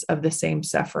endurance of the same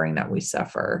suffering that we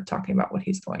suffer, talking about what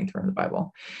he's going through in the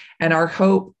Bible. And our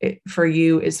hope for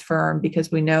you is firm, because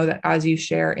we know that as you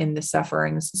share in the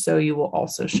sufferings, so you will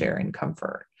also share in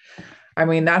comfort. I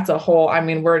mean, that's a whole, I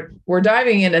mean, we're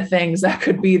diving into things that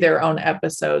could be their own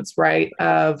episodes, right?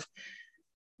 Of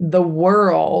the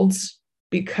world,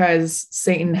 because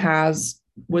Satan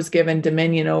was given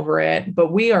dominion over it,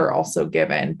 but we are also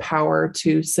given power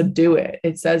to subdue it.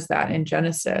 It says that in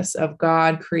Genesis, of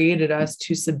God created us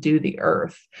to subdue the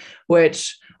earth,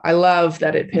 which I love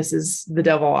that it pisses the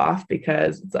devil off,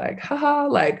 because it's like, haha,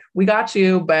 like we got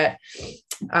you. But,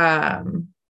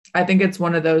 I think it's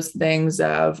one of those things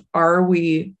of, are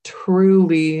we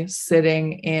truly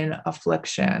sitting in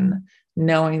affliction,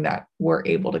 knowing that we're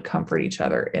able to comfort each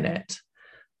other in it?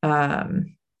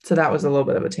 So that was a little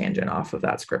bit of a tangent off of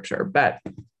that scripture, but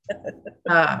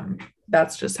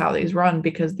that's just how these run,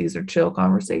 because these are chill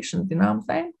conversations, you know what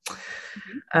I'm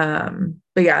saying?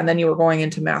 But yeah, and then you were going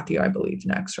into Matthew, I believe,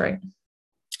 next, right?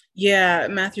 Yeah,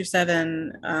 Matthew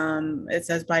 7, it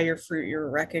says, by your fruit you will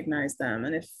recognize them.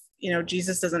 And if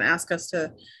Jesus doesn't ask us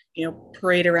to,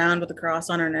 parade around with a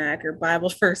cross on our neck or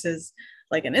Bible verses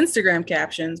like in Instagram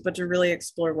captions, but to really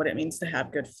explore what it means to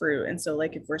have good fruit. And so,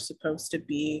 like, if we're supposed to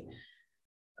be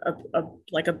a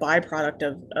byproduct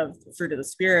of fruit of the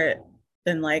Spirit,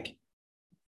 then like,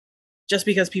 just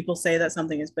because people say that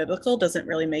something is biblical doesn't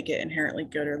really make it inherently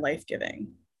good or life-giving,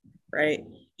 right?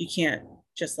 You can't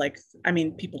just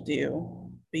people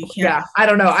do, but you can't. Yeah, I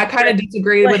don't know. I kind of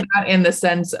disagree with that in the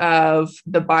sense of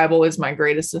the Bible is my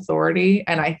greatest authority.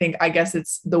 And I guess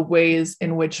it's the ways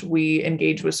in which we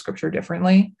engage with scripture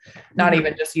differently, not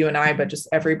even just you and I, but just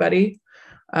everybody.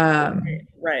 Right.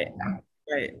 Yeah.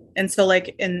 Right. And so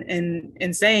like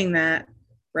in saying that,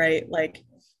 right, like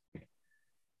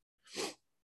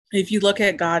if you look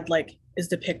at God, like, is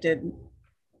depicted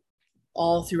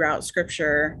all throughout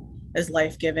scripture as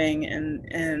life-giving,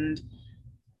 and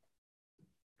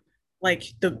like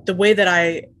the way that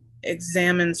I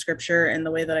examine scripture and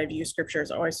the way that I view scripture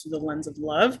is always through the lens of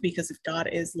love, because if God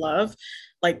is love,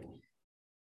 like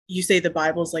you say, the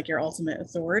Bible's like your ultimate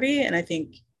authority. And I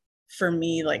think for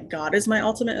me, like, God is my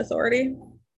ultimate authority.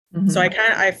 So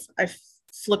I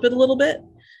flip it a little bit.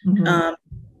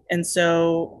 And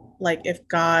so like, if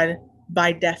God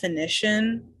by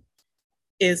definition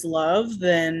is love,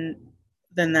 then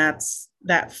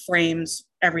that frames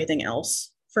everything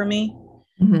else for me.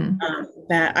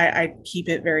 That I keep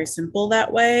it very simple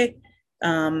that way,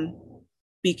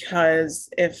 because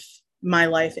if my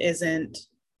life isn't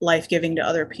life-giving to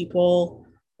other people,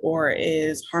 or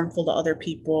is harmful to other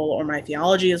people, or my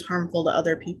theology is harmful to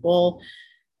other people,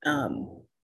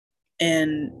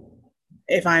 and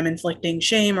if I'm inflicting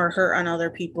shame or hurt on other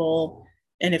people,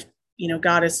 and if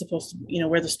God is supposed to,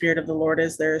 where the Spirit of the Lord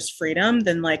is, there's freedom,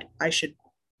 then like I should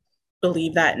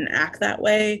believe that and act that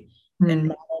way and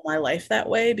model my life that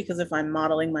way, because if I'm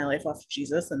modeling my life off of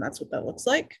Jesus, then that's what that looks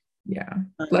like. Yeah.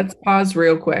 Let's pause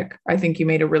real quick. I think you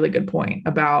made a really good point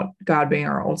about God being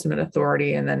our ultimate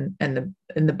authority, and then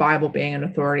the Bible being an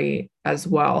authority as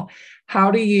well.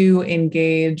 How do you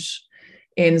engage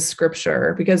in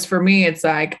scripture? Because for me, it's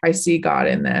like, I see God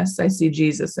in this. I see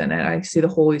Jesus in it. I see the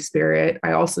Holy Spirit.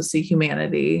 I also see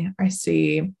humanity. I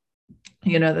see,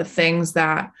 the things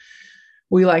that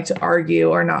we like to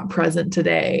argue are not present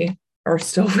today are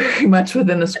still very much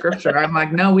within the scripture. I'm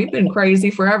like, no, we've been crazy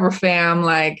forever, fam.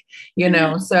 Like,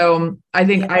 so I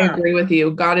think I agree with you.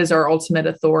 God is our ultimate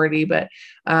authority, but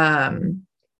how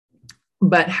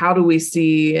do we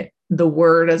see the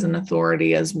word as an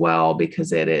authority as well?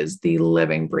 Because it is the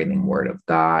living, breathing word of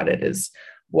God. It is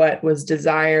what was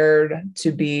desired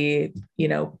to be,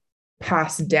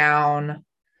 passed down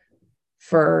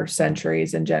for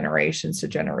centuries and generations to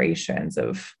generations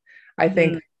of, I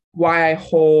think why I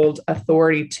hold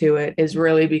authority to it is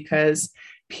really because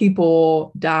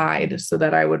people died so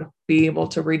that I would be able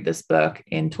to read this book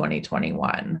in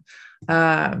 2021.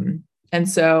 And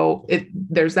so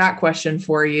there's that question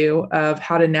for you of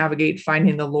how to navigate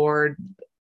finding the Lord,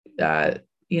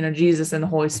 Jesus and the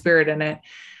Holy Spirit in it,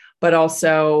 but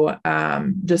also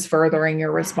just furthering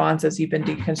your response as you've been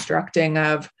deconstructing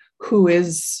of who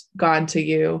is God to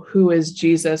you, who is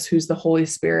Jesus, who's the Holy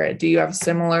Spirit. Do you have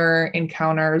similar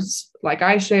encounters like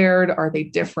I shared? Are they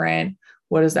different?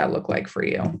 What does that look like for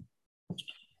you?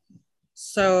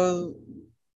 So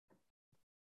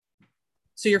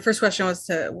your first question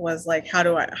was like, how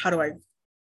do I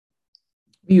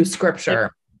view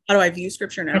scripture? How do I view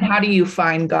scripture now? And how do you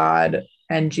find God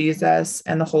and Jesus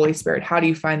and the Holy Spirit? How do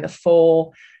you find the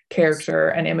full character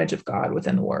and image of God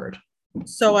within the word?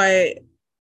 So I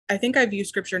think I view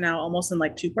scripture now almost in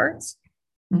like two parts,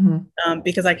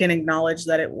 because I can acknowledge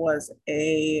that it was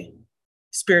a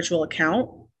spiritual account.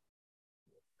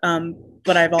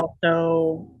 But I've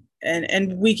also,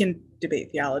 and we can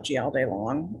debate theology all day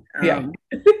long.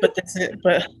 But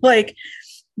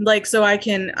so I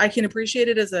can appreciate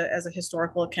it as a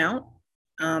historical account.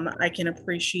 I can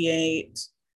appreciate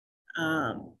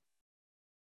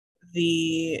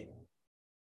the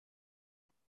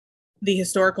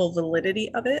historical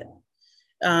validity of it.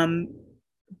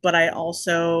 But I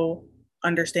also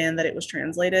understand that it was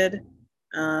translated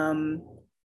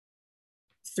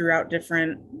throughout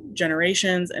different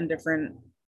generations and different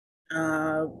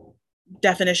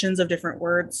definitions of different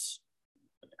words,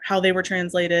 how they were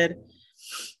translated.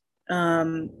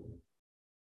 And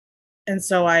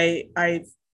so I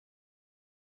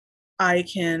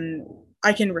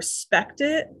can respect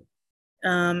it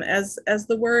as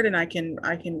the word, and I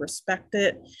can respect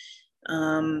it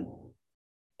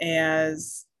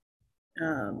as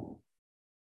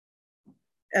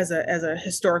a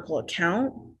historical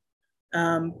account,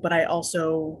 but I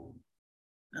also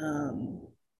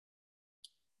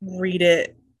read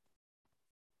it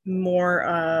more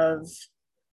of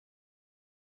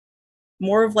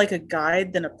like a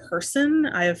guide than a person.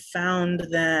 I have found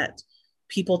that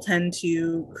people tend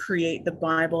to create the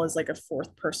Bible as like a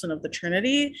fourth person of the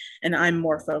Trinity, and I'm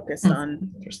more focused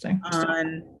on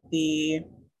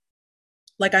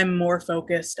I'm more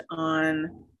focused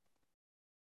on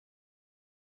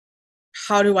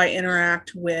how do I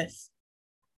interact with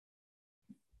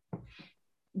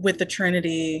the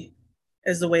Trinity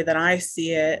as the way that I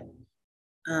see it,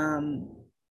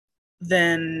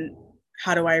 then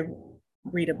how do I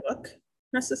read a book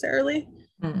necessarily?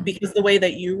 Because the way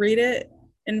that you read it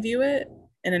and view it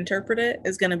and interpret it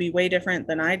is going to be way different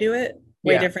than I do it,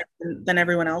 way different than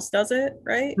everyone else does it,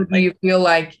 right? Do you feel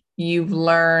like you've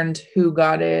learned who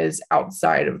God is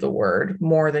outside of the word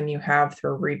more than you have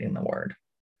through reading the word?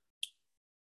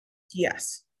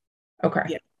 Yes. Okay.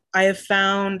 Yeah. I have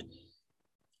found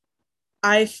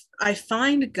I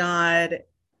find God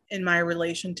in my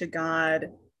relation to God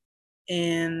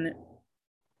in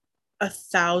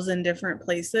 1,000 different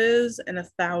places in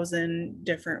 1,000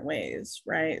 different ways,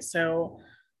 right? So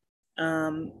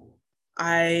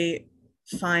I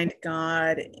find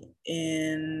God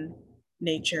in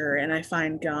nature, and I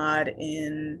find God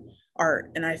in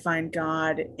art, and I find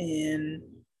God in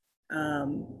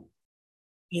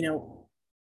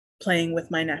playing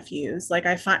with my nephews. Like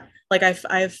I find, like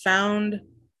I've found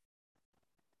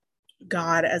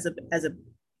God as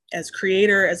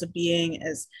creator, as a being,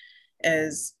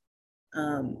 as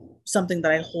something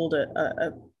that I hold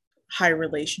a high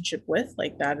relationship with.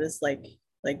 Like that is like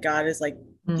God is like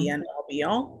the end all be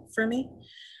all for me.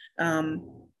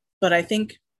 But I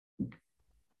think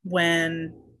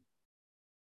when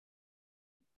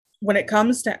it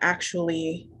comes to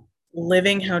actually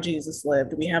living how Jesus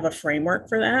lived, we have a framework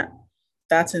for that.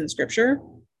 That's in scripture,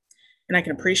 and I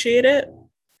can appreciate it.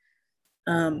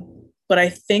 But I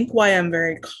think why I'm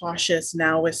very cautious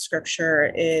now with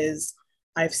scripture is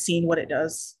I've seen what it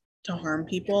does to harm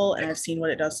people, and I've seen what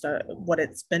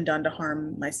it's been done to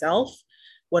harm myself,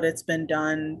 what it's been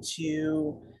done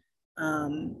to,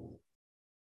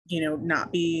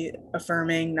 not be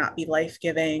affirming, not be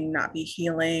life-giving, not be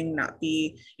healing, not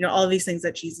be, all of these things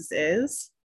that Jesus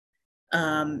is.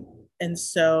 And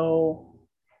so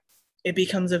it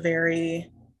becomes a very,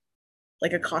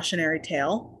 like a cautionary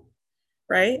tale,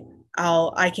 right?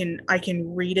 I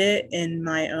can read it in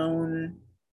my own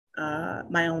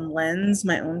lens,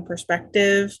 my own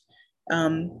perspective.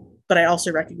 But I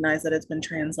also recognize that it's been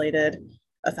translated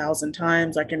 1,000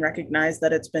 times. I can recognize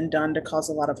that it's been done to cause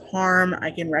a lot of harm.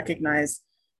 I can recognize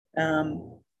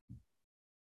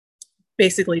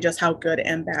basically just how good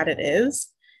and bad it is.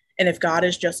 And if God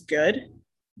is just good,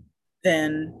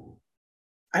 then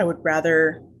I would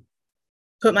rather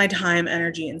put my time,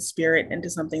 energy, and spirit into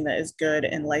something that is good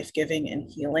and life-giving and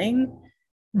healing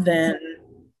than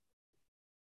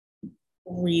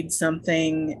read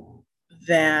something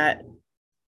that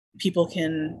people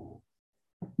can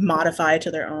modify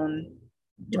to their own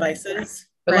devices.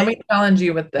 But let me challenge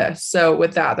you with this. So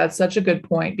with that's such a good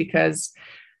point, because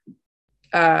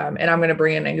and I'm going to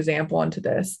bring an example into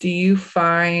this. Do you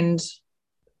find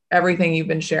everything you've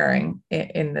been sharing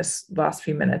in this last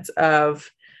few minutes of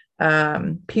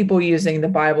people using the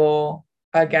Bible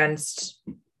against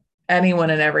anyone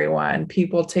and everyone,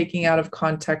 people taking out of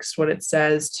context what it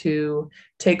says to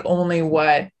take only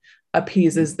what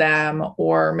appeases them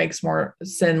or makes more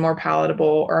sin more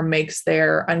palatable or makes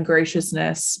their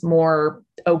ungraciousness more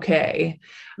okay?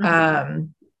 Do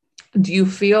you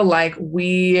feel like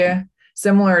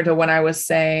similar to when I was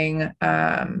saying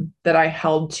that I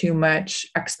held too much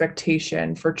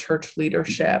expectation for church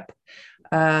leadership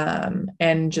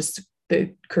and just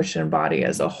the Christian body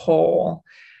as a whole,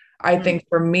 I think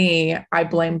for me, I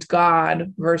blamed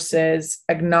God versus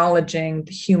acknowledging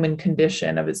the human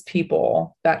condition of his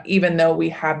people, that even though we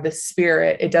have the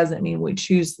spirit, it doesn't mean we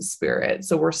choose the spirit.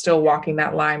 So we're still walking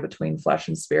that line between flesh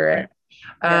and spirit.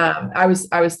 I was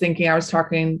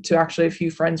talking to actually a few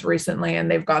friends recently,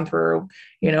 and they've gone through,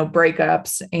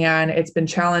 breakups, and it's been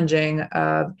challenging.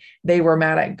 They were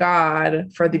mad at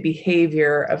God for the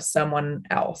behavior of someone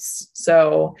else.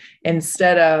 So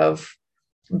instead of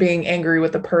being angry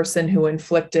with the person who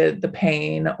inflicted the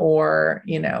pain or,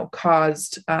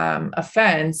 caused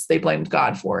offense, they blamed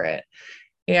God for it.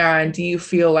 And do you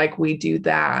feel like we do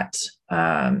that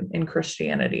in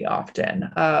Christianity often,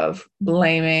 of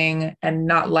blaming and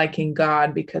not liking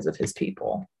God because of his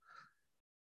people?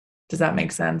 Does that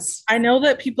make sense? I know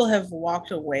that people have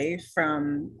walked away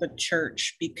from the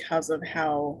church because of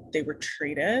how they were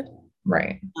treated.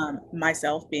 Right.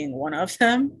 Myself being one of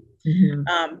them.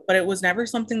 But it was never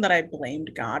something that I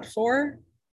blamed God for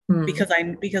because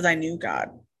I knew God.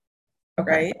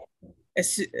 Okay. Right.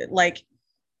 It's like,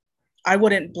 I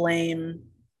wouldn't blame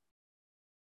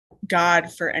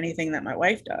God for anything that my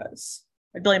wife does.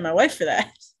 I'd blame my wife for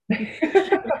that.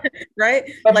 Right.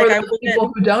 But like, for the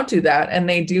people who don't do that and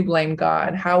they do blame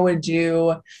God, how would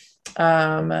you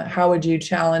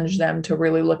challenge them to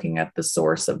really looking at the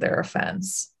source of their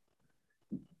offense?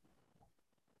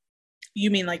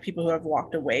 You mean like people who have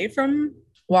walked away from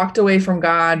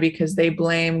God because they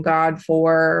blame God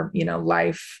for,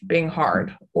 life being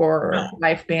hard or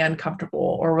life being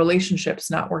uncomfortable or relationships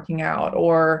not working out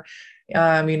or,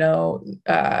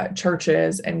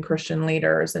 churches and Christian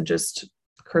leaders and just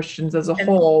Christians as a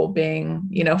whole being,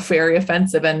 very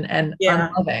offensive and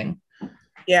unloving.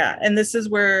 Yeah. And this is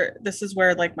where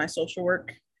like my social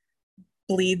work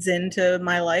bleeds into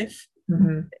my life.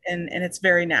 And it's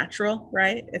very natural,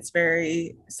 right? It's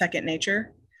very second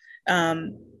nature.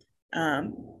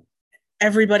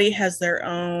 Everybody has their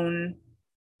own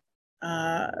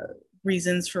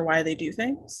reasons for why they do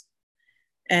things.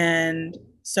 And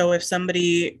so if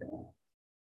somebody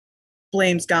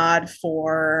blames God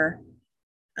for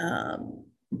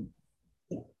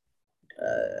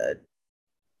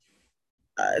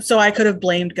so I could have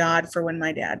blamed God for when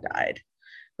my dad died,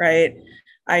 right?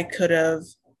 I could have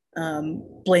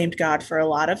blamed God for a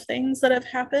lot of things that have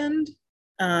happened.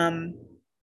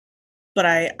 But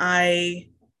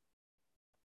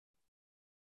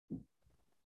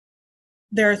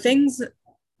there are things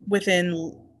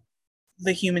within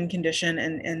the human condition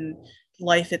and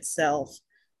life itself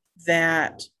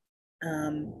that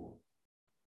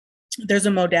there's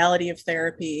a modality of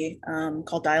therapy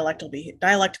called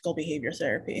dialectical behavior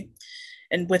therapy.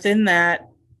 And within that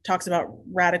talks about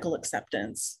radical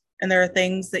acceptance. And there are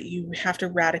things that you have to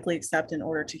radically accept in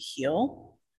order to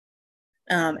heal.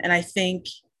 And I think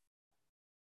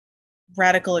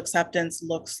radical acceptance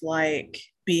looks like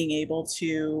being able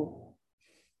to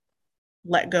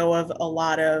let go of a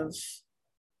lot of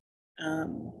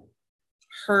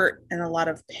hurt and a lot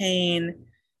of pain,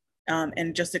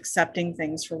 and just accepting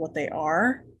things for what they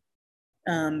are.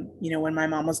 When my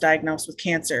mom was diagnosed with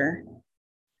cancer, I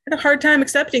had a hard time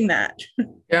accepting that.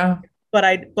 Yeah.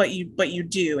 But you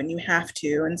do, and you have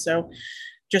to. And so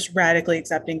just radically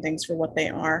accepting things for what they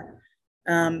are,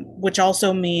 which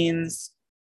also means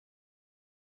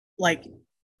like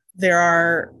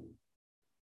there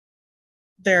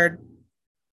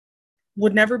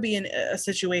would never be a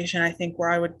situation, I think, where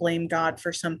I would blame God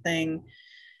for something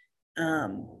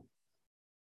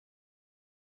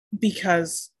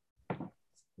because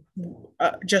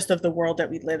just of the world that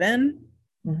we live in,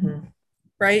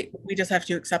 right? We just have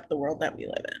to accept the world that we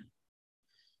live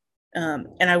in.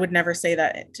 And I would never say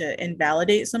that to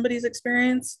invalidate somebody's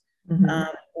experience,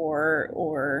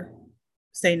 or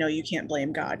say, no, you can't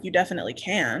blame God. You definitely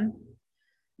can.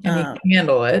 And you can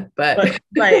handle it, but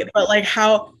right. But like,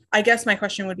 how, I guess my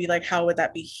question would be like, how would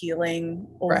that be healing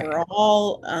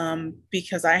overall? Right.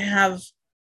 Because I have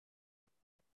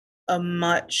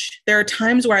there are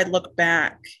times where I look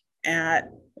back at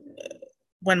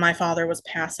when my father was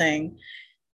passing,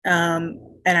 and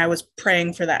I was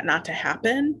praying for that not to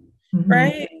happen.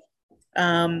 Right.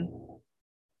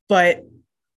 But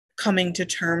coming to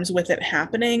terms with it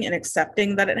happening and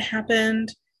accepting that it happened,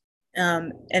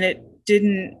 and it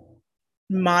didn't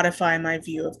modify my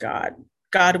view of God.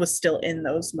 God was still in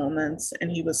those moments,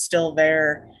 and he was still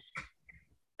there,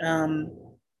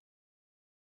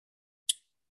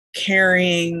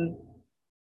 carrying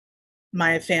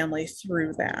my family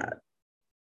through that.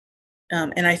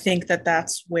 And I think that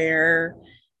that's where,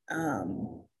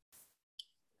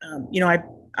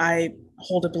 I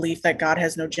hold a belief that God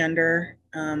has no gender.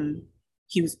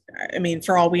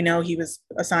 For all we know, he was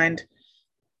assigned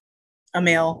a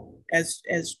male as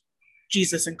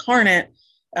Jesus incarnate,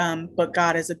 but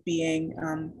God is a being.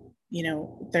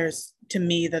 There's, to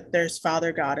me, that there's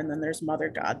Father God and then there's Mother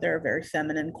God. There are very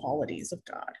feminine qualities of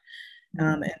God.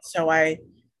 And so I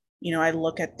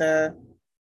look at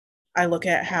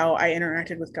how I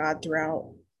interacted with God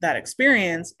throughout that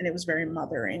experience, and it was very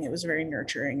mothering. It was very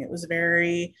nurturing. It was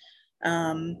very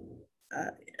a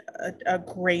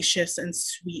gracious and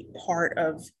sweet part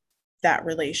of that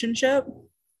relationship.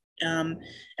 And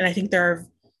I think there are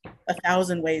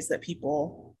 1,000 ways that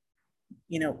people,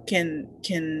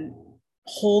 can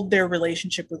hold their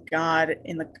relationship with God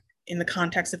in the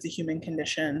context of the human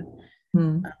condition.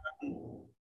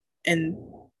 And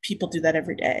people do that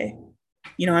every day.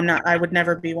 I would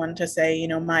never be one to say,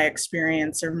 my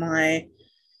experience or my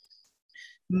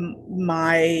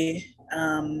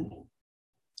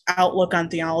outlook on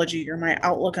theology or my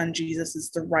outlook on Jesus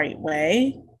is the right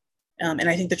way. And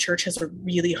I think the church has a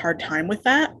really hard time with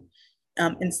that.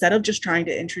 Instead of just trying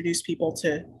to introduce people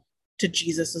to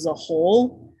Jesus as a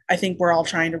whole, I think we're all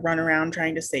trying to run around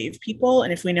trying to save people.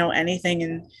 And if we know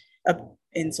anything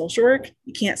in social work,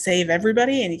 you can't save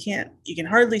everybody, and you can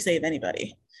hardly save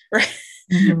anybody, right?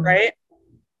 Right.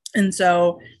 And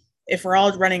so if we're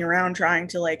all running around trying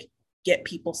to like get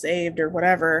people saved or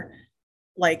whatever,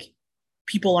 like,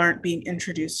 people aren't being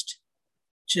introduced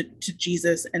to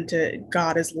Jesus and to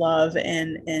God as love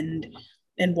and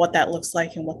what that looks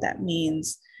like and what that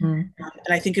means. And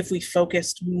I think if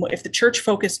the church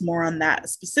focused more on that,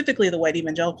 specifically the white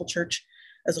evangelical church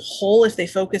as a whole, if they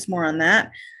focus more on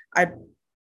that, I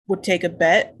would take a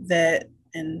bet that,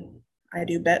 and I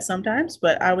do bet sometimes,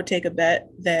 but I would take a bet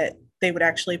that they would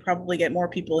actually probably get more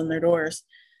people in their doors,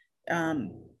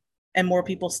 and more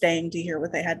people staying to hear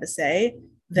what they had to say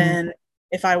than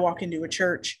if I walk into a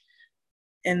church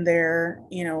and they're,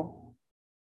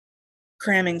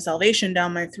 cramming salvation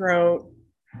down my throat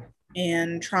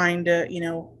and trying to,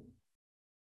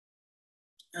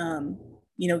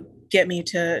 get me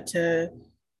to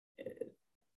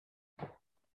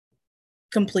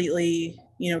completely,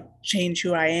 change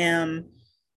who I am,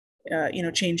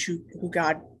 change who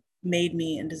God made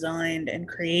me and designed and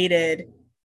created.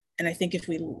 And I think if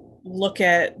we look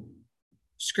at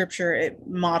scripture, it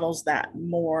models that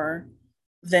more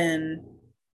than,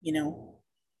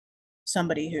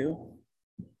 somebody who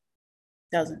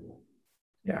doesn't.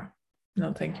 Yeah.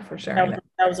 No, thank you for sharing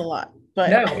that was a lot, but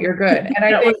no, you're good. And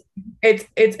I think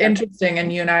it's interesting.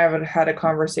 And you and I have had a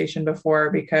conversation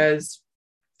before, because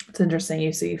it's interesting.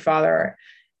 You see father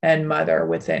and mother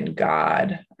within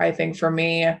God. I think for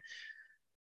me,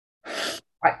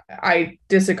 I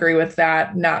disagree with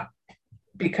that, not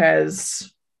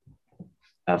because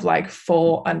of like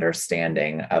full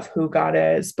understanding of who God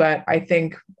is, but I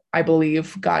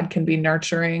believe God can be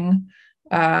nurturing,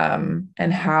 and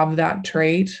have that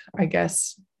trait. I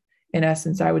guess in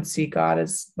essence, I would see God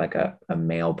as like a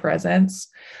male presence.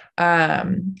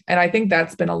 And I think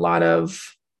that's been a lot of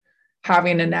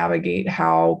having to navigate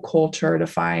how culture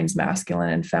defines masculine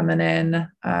and feminine,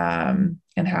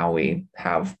 and how we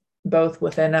have both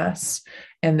within us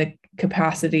and the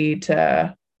capacity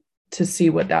to see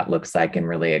what that looks like and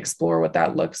really explore what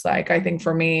that looks like. I think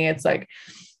for me, it's like,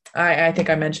 I think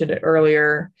I mentioned it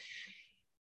earlier.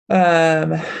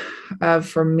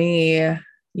 For me,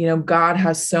 God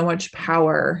has so much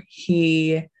power.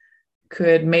 He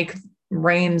could make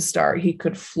rain start. He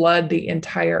could flood the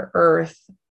entire earth.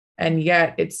 And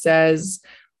yet it says,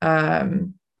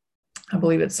 I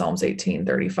believe it's Psalms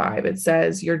 18:35. It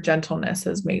says, your gentleness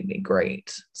has made me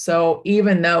great. So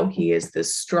even though he is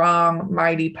this strong,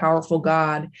 mighty, powerful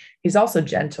God, he's also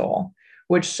gentle,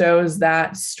 which shows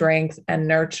that strength and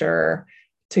nurture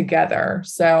together.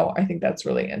 So I think that's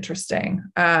really interesting.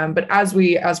 But as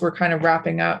we're kind of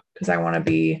wrapping up, because I want to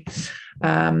be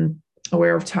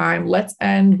aware of time, let's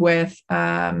end with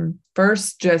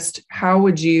first, just how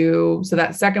would you, so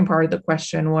that second part of the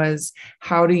question was,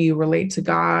 how do you relate to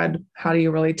God? How do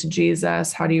you relate to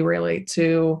Jesus? How do you relate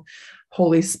to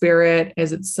Holy Spirit?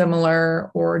 Is it similar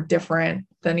or different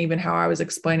than even how I was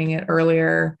explaining it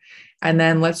earlier? And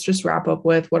then let's just wrap up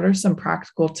with, what are some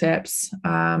practical tips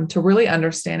to really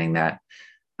understanding that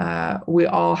we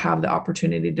all have the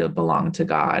opportunity to belong to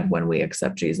God when we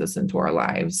accept Jesus into our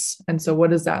lives. And so what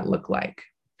does that look like?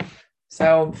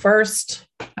 So first,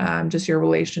 just your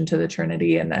relation to the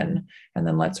Trinity, and then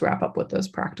let's wrap up with those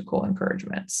practical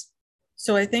encouragements.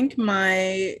 So I think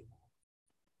my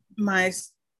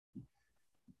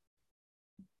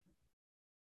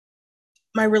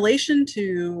relation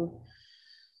to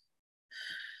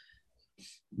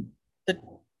the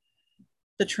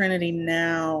Trinity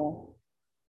now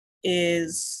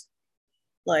is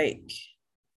like,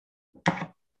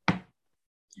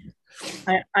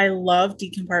 I love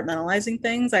decompartmentalizing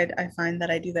things. I find that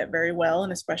I do that very well,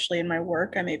 and especially in my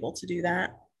work, I'm able to do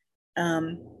that.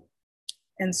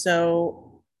 And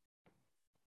so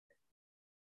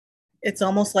it's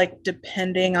almost like,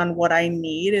 depending on what I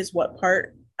need is what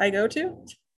part I go to,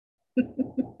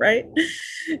 right?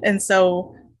 And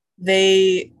so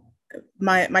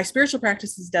my spiritual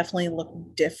practices definitely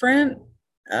look different.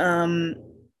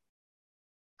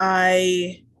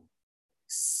 I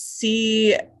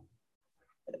see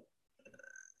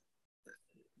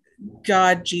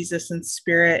God, Jesus, and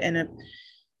Spirit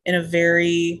in a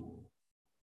very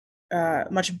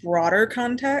much broader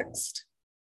context,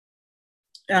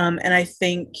 and I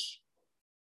think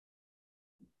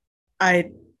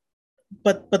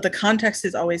but the context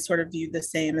is always sort of viewed the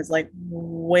same as like,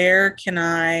 where can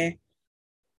I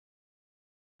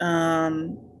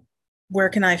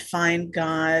find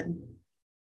God,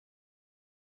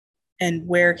 and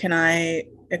where can I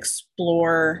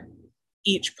explore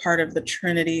each part of the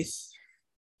Trinity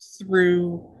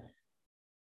through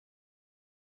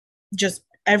just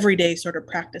everyday sort of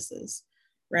practices,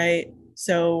 right?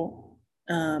 So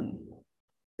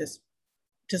this,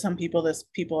 to some people,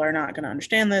 people are not going to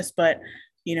understand this, but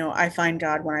I find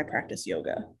God when I practice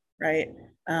yoga, right?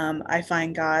 I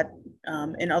find God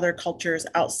in other cultures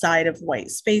outside of white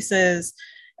spaces,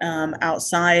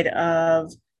 outside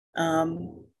of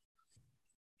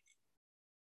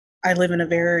I live in a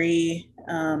very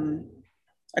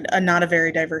not a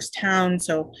very diverse town,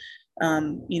 so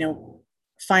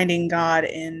finding God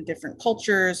in different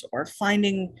cultures, or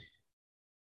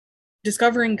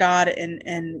discovering God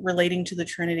and relating to the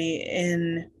Trinity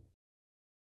in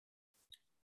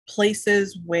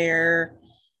places where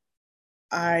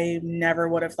I never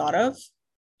would have thought of.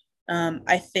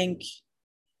 I think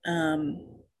a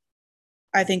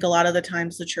lot of the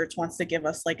times the church wants to give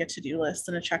us like a to-do list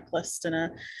and a checklist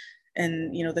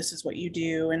and this is what you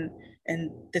do, and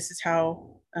this is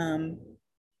how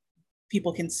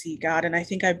people can see God. And I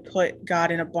think I put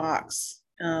God in a box.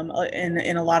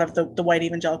 In a lot of the white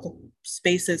evangelical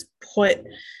spaces, put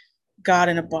God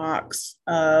in a box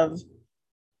of,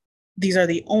 these are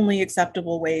the only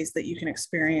acceptable ways that you can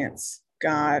experience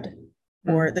God,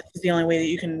 or this is the only way that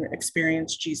you can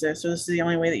experience Jesus, or this is the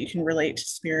only way that you can relate to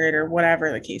Spirit, or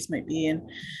whatever the case might be. And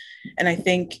I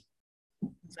think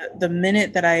the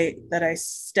minute that I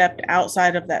stepped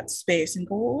outside of that space and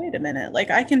go, well, wait a minute, like,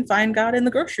 I can find God in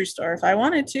the grocery store if I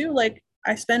wanted to. Like,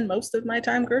 I spend most of my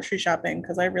time grocery shopping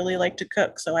because I really like to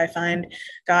cook. So I find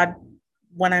God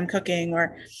when I'm cooking,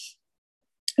 or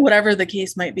whatever the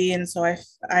case might be. And so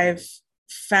I've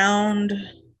found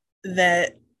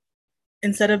that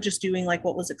instead of just doing like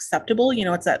what was acceptable,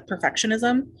 it's that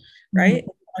perfectionism, right? I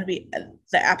want to be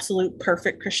the absolute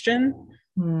perfect Christian.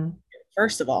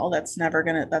 First of all, that's not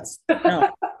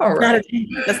attainable,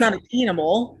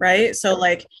 right? So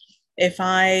like, if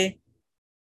I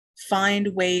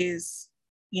find ways,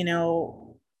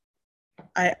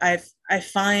 I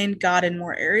find God in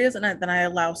more areas, and then I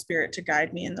allow Spirit to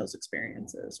guide me in those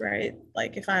experiences, right?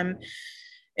 Like, if I'm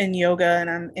in yoga and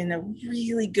I'm in a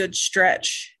really good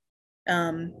stretch,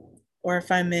 or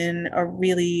if I'm in a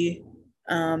really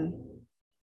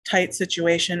tight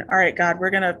situation, all right, God, we're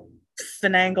gonna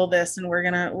finagle this, and we're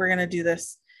gonna do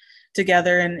this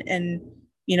together, and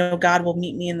God will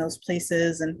meet me in those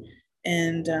places, and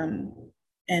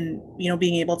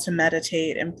being able to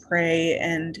meditate and pray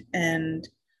and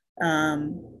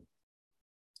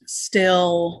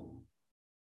still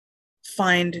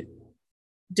find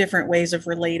different ways of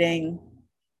relating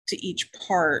to each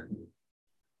part.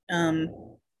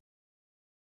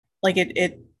 Like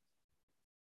it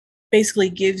basically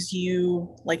gives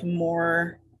you like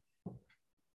more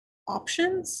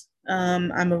options.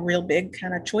 I'm a real big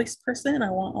kind of choice person.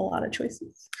 I want a lot of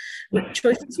choices with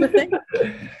things.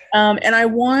 And I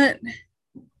want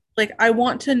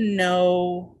to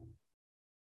know,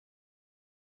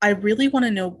 I really want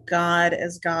to know God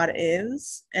as God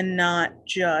is and not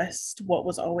just what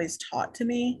was always taught to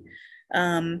me.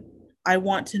 I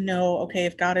want to know, okay,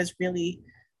 if God is really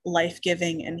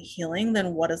life-giving and healing,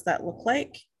 then what does that look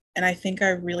like? And I think I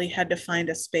really had to find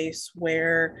a space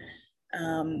where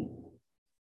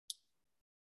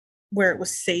it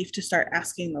was safe to start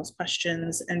asking those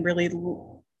questions and really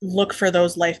look for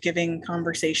those life-giving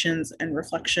conversations and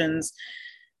reflections.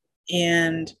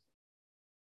 And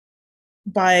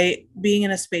by being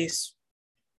in a space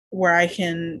where I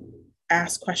can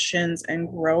ask questions and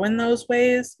grow in those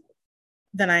ways,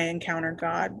 then I encounter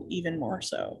God even more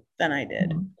so than I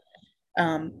did.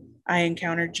 I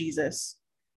encountered Jesus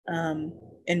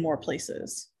in more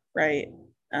places, right?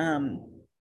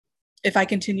 If I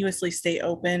continuously stay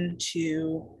open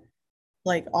to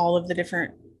like all of the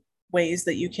different ways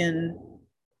that you can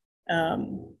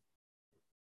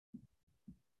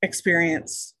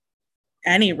experience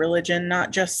any religion,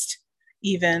 not just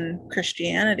even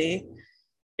Christianity,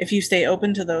 if you stay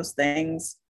open to those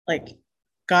things, like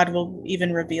God will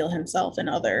even reveal himself in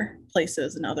other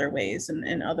places and other ways and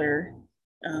in other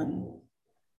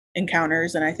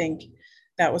encounters. And I think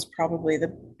that was probably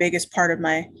the biggest part of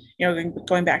my,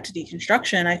 going back to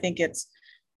deconstruction. I think it's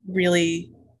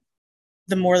really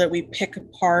the more that we pick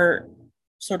apart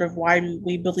sort of why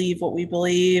we believe what we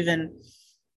believe and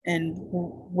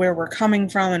where we're coming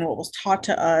from and what was taught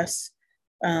to us,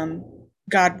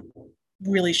 God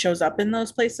really shows up in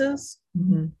those places.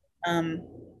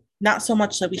 Not so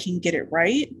much that we can get it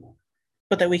right,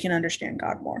 but that we can understand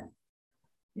God more.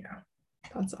 Yeah,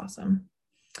 that's awesome.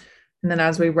 And then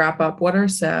as we wrap up, what are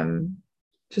some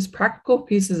just practical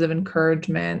pieces of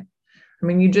encouragement? I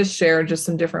mean, you just shared just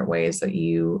some different ways that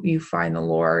you find the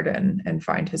Lord and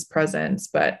find his presence,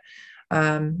 but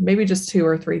maybe just 2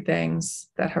 or 3 things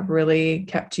that have really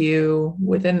kept you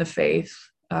within the faith.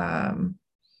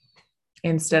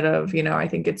 Instead of, I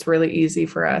think it's really easy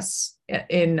for us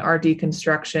in our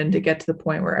deconstruction to get to the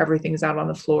point where everything's out on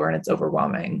the floor and it's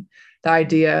overwhelming. The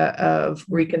idea of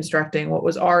reconstructing what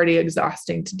was already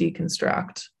exhausting to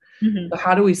deconstruct. So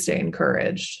how do we stay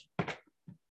encouraged?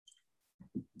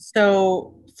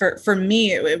 So for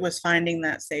me, it was finding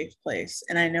that safe place.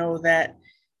 And I know that,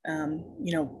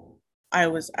 I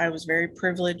was very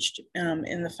privileged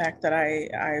in the fact that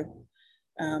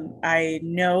I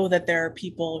know that there are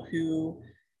people who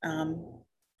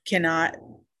cannot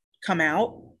come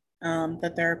out,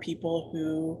 that there are people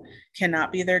who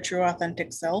cannot be their true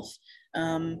authentic self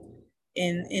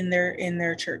in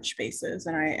their church spaces,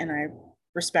 and I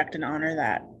respect and honor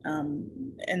that.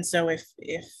 And so if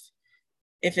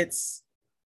it's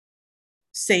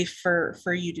safe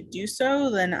for you to do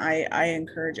so, then I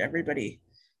encourage everybody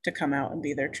to come out and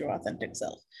be their true authentic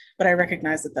self. But I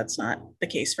recognize that that's not the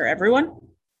case for everyone,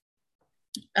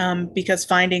 because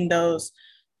finding those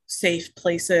safe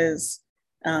places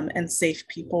and safe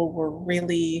people were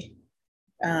really,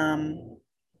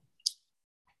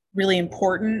 really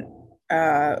important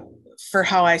for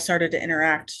how I started to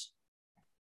interact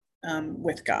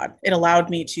with God. It allowed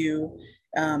me to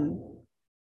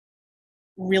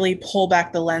really pull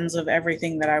back the lens of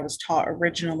everything that I was taught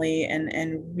originally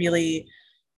and really,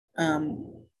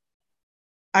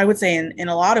 I would say in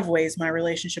a lot of ways, my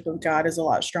relationship with God is a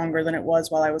lot stronger than it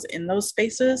was while I was in those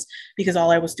spaces, because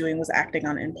all I was doing was acting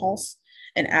on impulse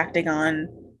and acting on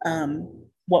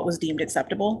what was deemed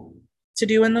acceptable to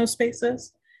do in those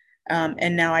spaces.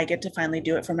 And now I get to finally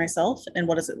do it for myself. And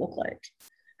what does it look like?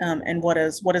 And what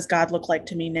does God look like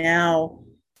to me now?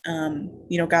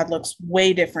 God looks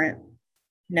way different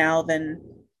now than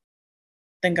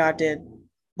God did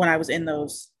when I was in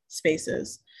those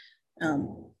spaces.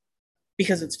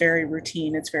 Because it's very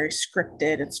routine, it's very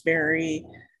scripted, it's very,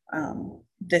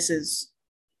 this is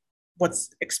what's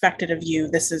expected of you,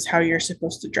 this is how you're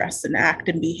supposed to dress and act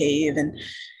and behave, and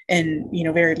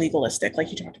very legalistic, like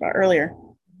you talked about earlier.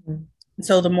 And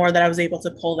so the more that I was able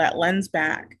to pull that lens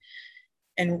back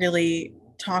and really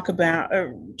talk about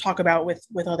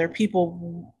with other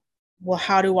people, well,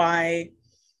 how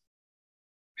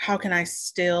can I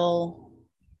still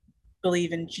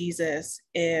believe in Jesus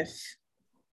if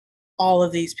all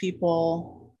of these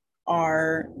people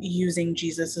are using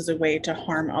Jesus as a way to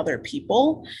harm other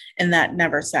people. And that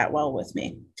never sat well with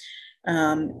me.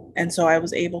 And so I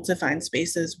was able to find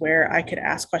spaces where I could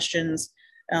ask questions,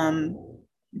 and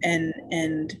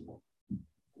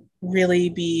really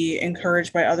be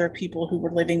encouraged by other people who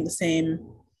were living the same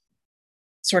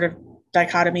sort of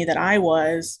dichotomy that I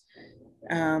was,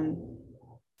 in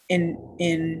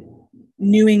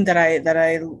knowing that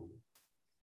I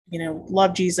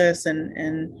love Jesus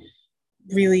and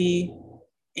really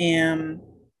am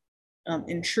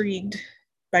intrigued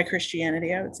by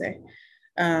Christianity, I would say.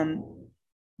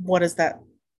 What does that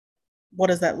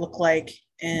look like,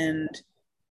 and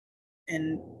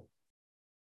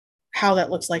how that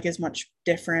looks like is much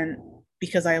different,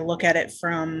 because I look at it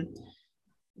from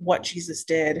what Jesus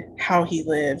did, how he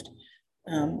lived.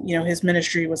 His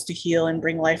ministry was to heal and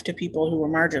bring life to people who were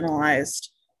marginalized.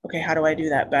 Okay, how do I do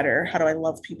that better? How do I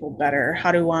love people better?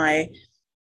 How do I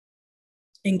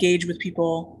engage with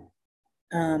people,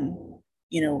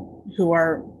 who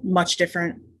are much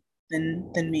different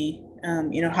than me?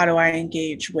 How do I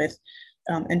engage with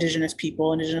Indigenous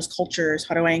people, Indigenous cultures?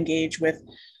 How do I engage with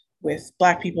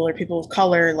Black people or people of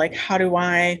color? Like, how do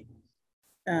I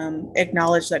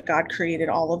acknowledge that God created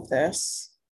all of this,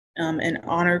 and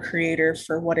honor Creator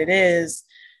for what it is,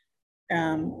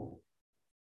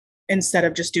 instead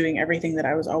of just doing everything that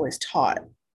I was always taught.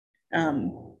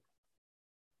 And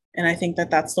I think that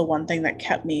that's the one thing that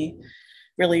kept me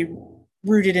really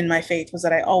rooted in my faith, was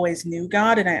that I always knew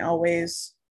God, and I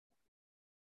always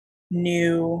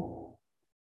knew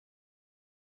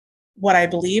what I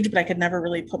believed, but I could never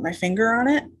really put my finger on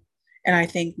it. And I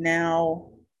think now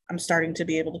I'm starting to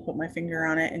be able to put my finger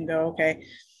on it and go, okay,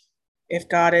 if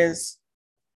God is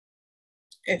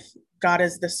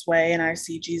this way, and I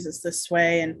see Jesus this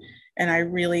way, and I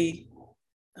really,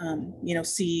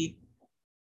 see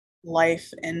life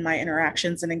and my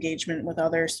interactions and engagement with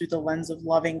others through the lens of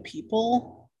loving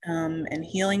people, and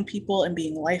healing people and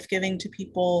being life-giving to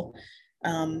people,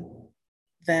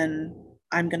 then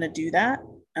I'm going to do that,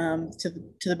 to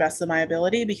the best of my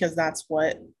ability, because that's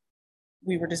what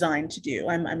we were designed to do.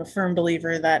 I'm a firm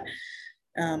believer that,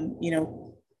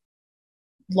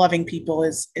 loving people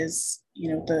is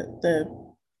the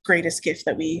greatest gift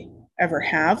that we ever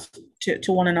have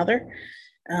to one another.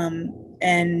 And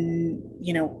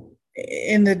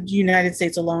in the United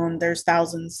States alone, there's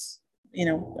thousands,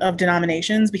 of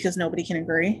denominations, because nobody can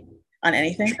agree on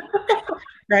anything,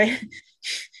 right?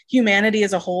 Humanity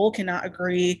as a whole cannot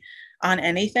agree on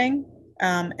anything.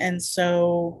 And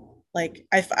so, like,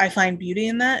 I find beauty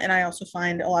in that. And I also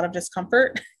find a lot of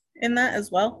discomfort in that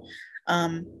as well.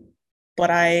 But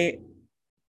I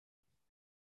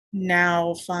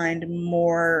now find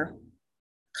more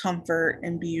comfort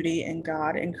and beauty in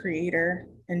God and Creator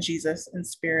and Jesus and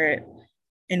Spirit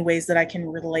in ways that I can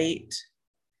relate,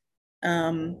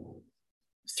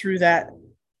 through that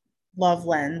love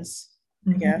lens,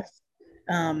 I guess,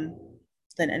 than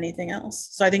anything else.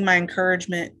 So I think my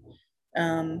encouragement,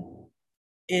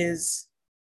 is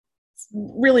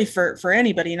really for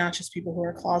anybody, not just people who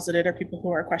are closeted or people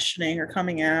who are questioning or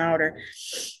coming out or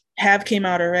have came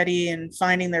out already and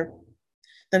finding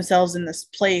themselves in this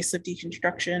place of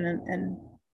deconstruction and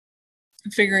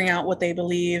figuring out what they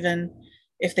believe and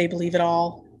if they believe at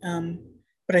all.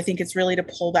 But I think it's really to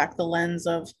pull back the lens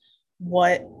of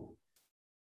what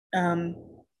is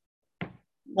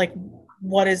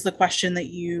the question that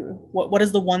what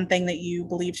is the one thing that you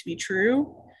believe to be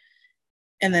true?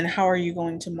 And then how are you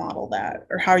going to model that,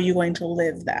 or how are you going to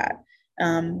live that?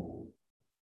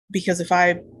 Because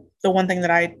the one thing that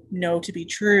I know to be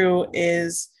true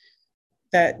is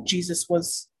that Jesus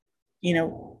was,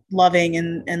 loving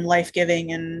and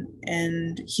life-giving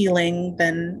and healing,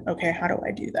 then okay, how do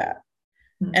I do that?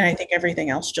 Mm-hmm. And I think everything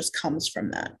else just comes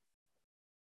from that.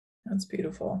 That's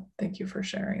beautiful. Thank you for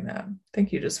sharing that.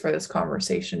 Thank you just for this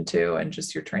conversation too, and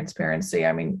just your transparency.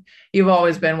 I mean, you've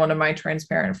always been one of my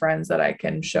transparent friends that I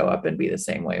can show up and be the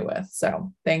same way with.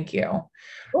 So thank you.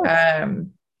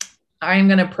 I'm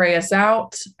going to pray us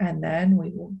out, and then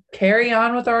we will carry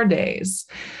on with our days.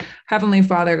 Heavenly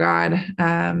Father God,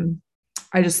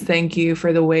 I just thank you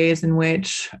for the ways in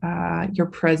which your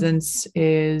presence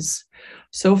is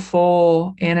so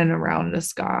full in and around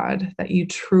us, God, that you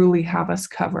truly have us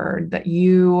covered, that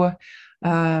you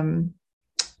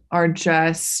are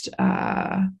just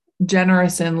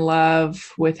generous in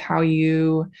love with how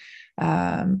you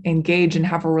engage and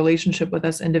have a relationship with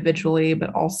us individually,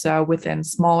 but also within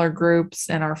smaller groups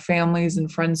and our families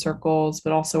and friend circles,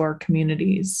 but also our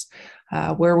communities,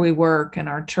 where we work and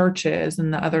our churches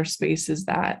and the other spaces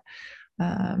that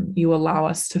you allow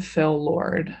us to fill,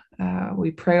 Lord.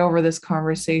 We pray over this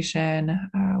conversation.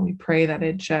 We pray that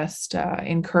it just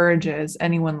encourages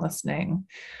anyone listening.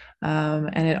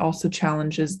 And it also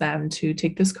challenges them to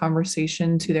take this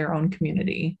conversation to their own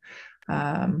community.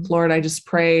 Lord, I just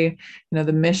pray,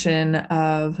 the mission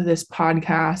of this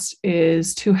podcast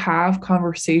is to have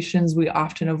conversations we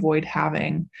often avoid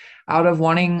having out of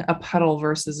wanting a puddle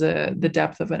versus the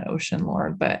depth of an ocean,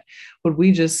 Lord. But would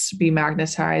we just be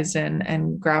magnetized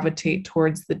and gravitate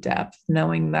towards the depth,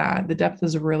 knowing that the depth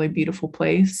is a really beautiful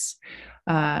place,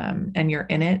 and you're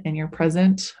in it and you're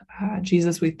present.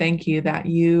 Jesus, we thank you that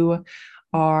you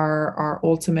are our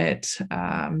ultimate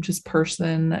just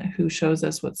person who shows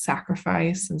us what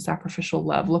sacrifice and sacrificial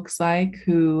love looks like,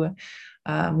 who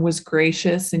was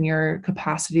gracious in your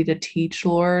capacity to teach,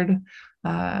 Lord,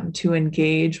 to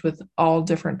engage with all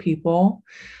different people.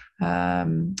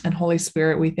 And Holy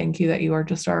Spirit, we thank you that you are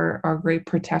just our great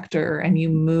protector, and you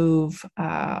move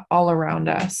all around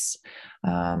us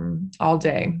all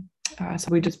day. So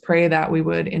we just pray that we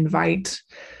would invite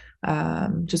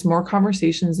just more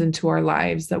conversations into our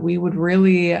lives, that we would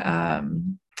really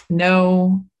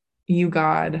know you,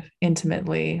 God,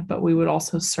 intimately, but we would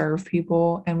also serve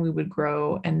people, and we would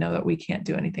grow and know that we can't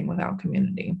do anything without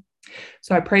community.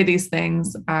 So I pray these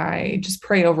things. I just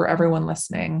pray over everyone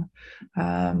listening.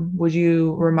 Would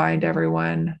you remind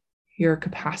everyone your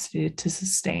capacity to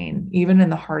sustain, even in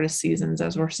the hardest seasons,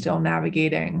 as we're still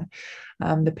navigating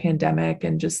the pandemic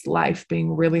and just life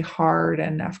being really hard,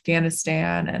 and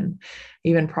Afghanistan, and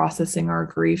even processing our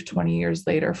grief 20 years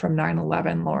later from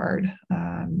 9/11, Lord.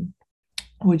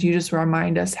 Would you just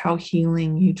remind us how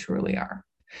healing you truly are?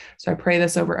 So I pray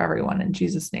this over everyone in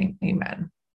Jesus' name,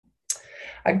 amen.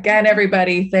 Again,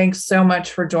 everybody, thanks so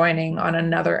much for joining on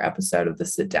another episode of the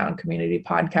Sit Down Community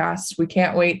Podcast. We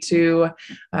can't wait to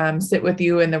sit with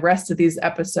you in the rest of these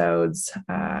episodes,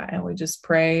 and we just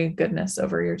pray goodness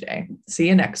over your day. See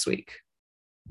you next week.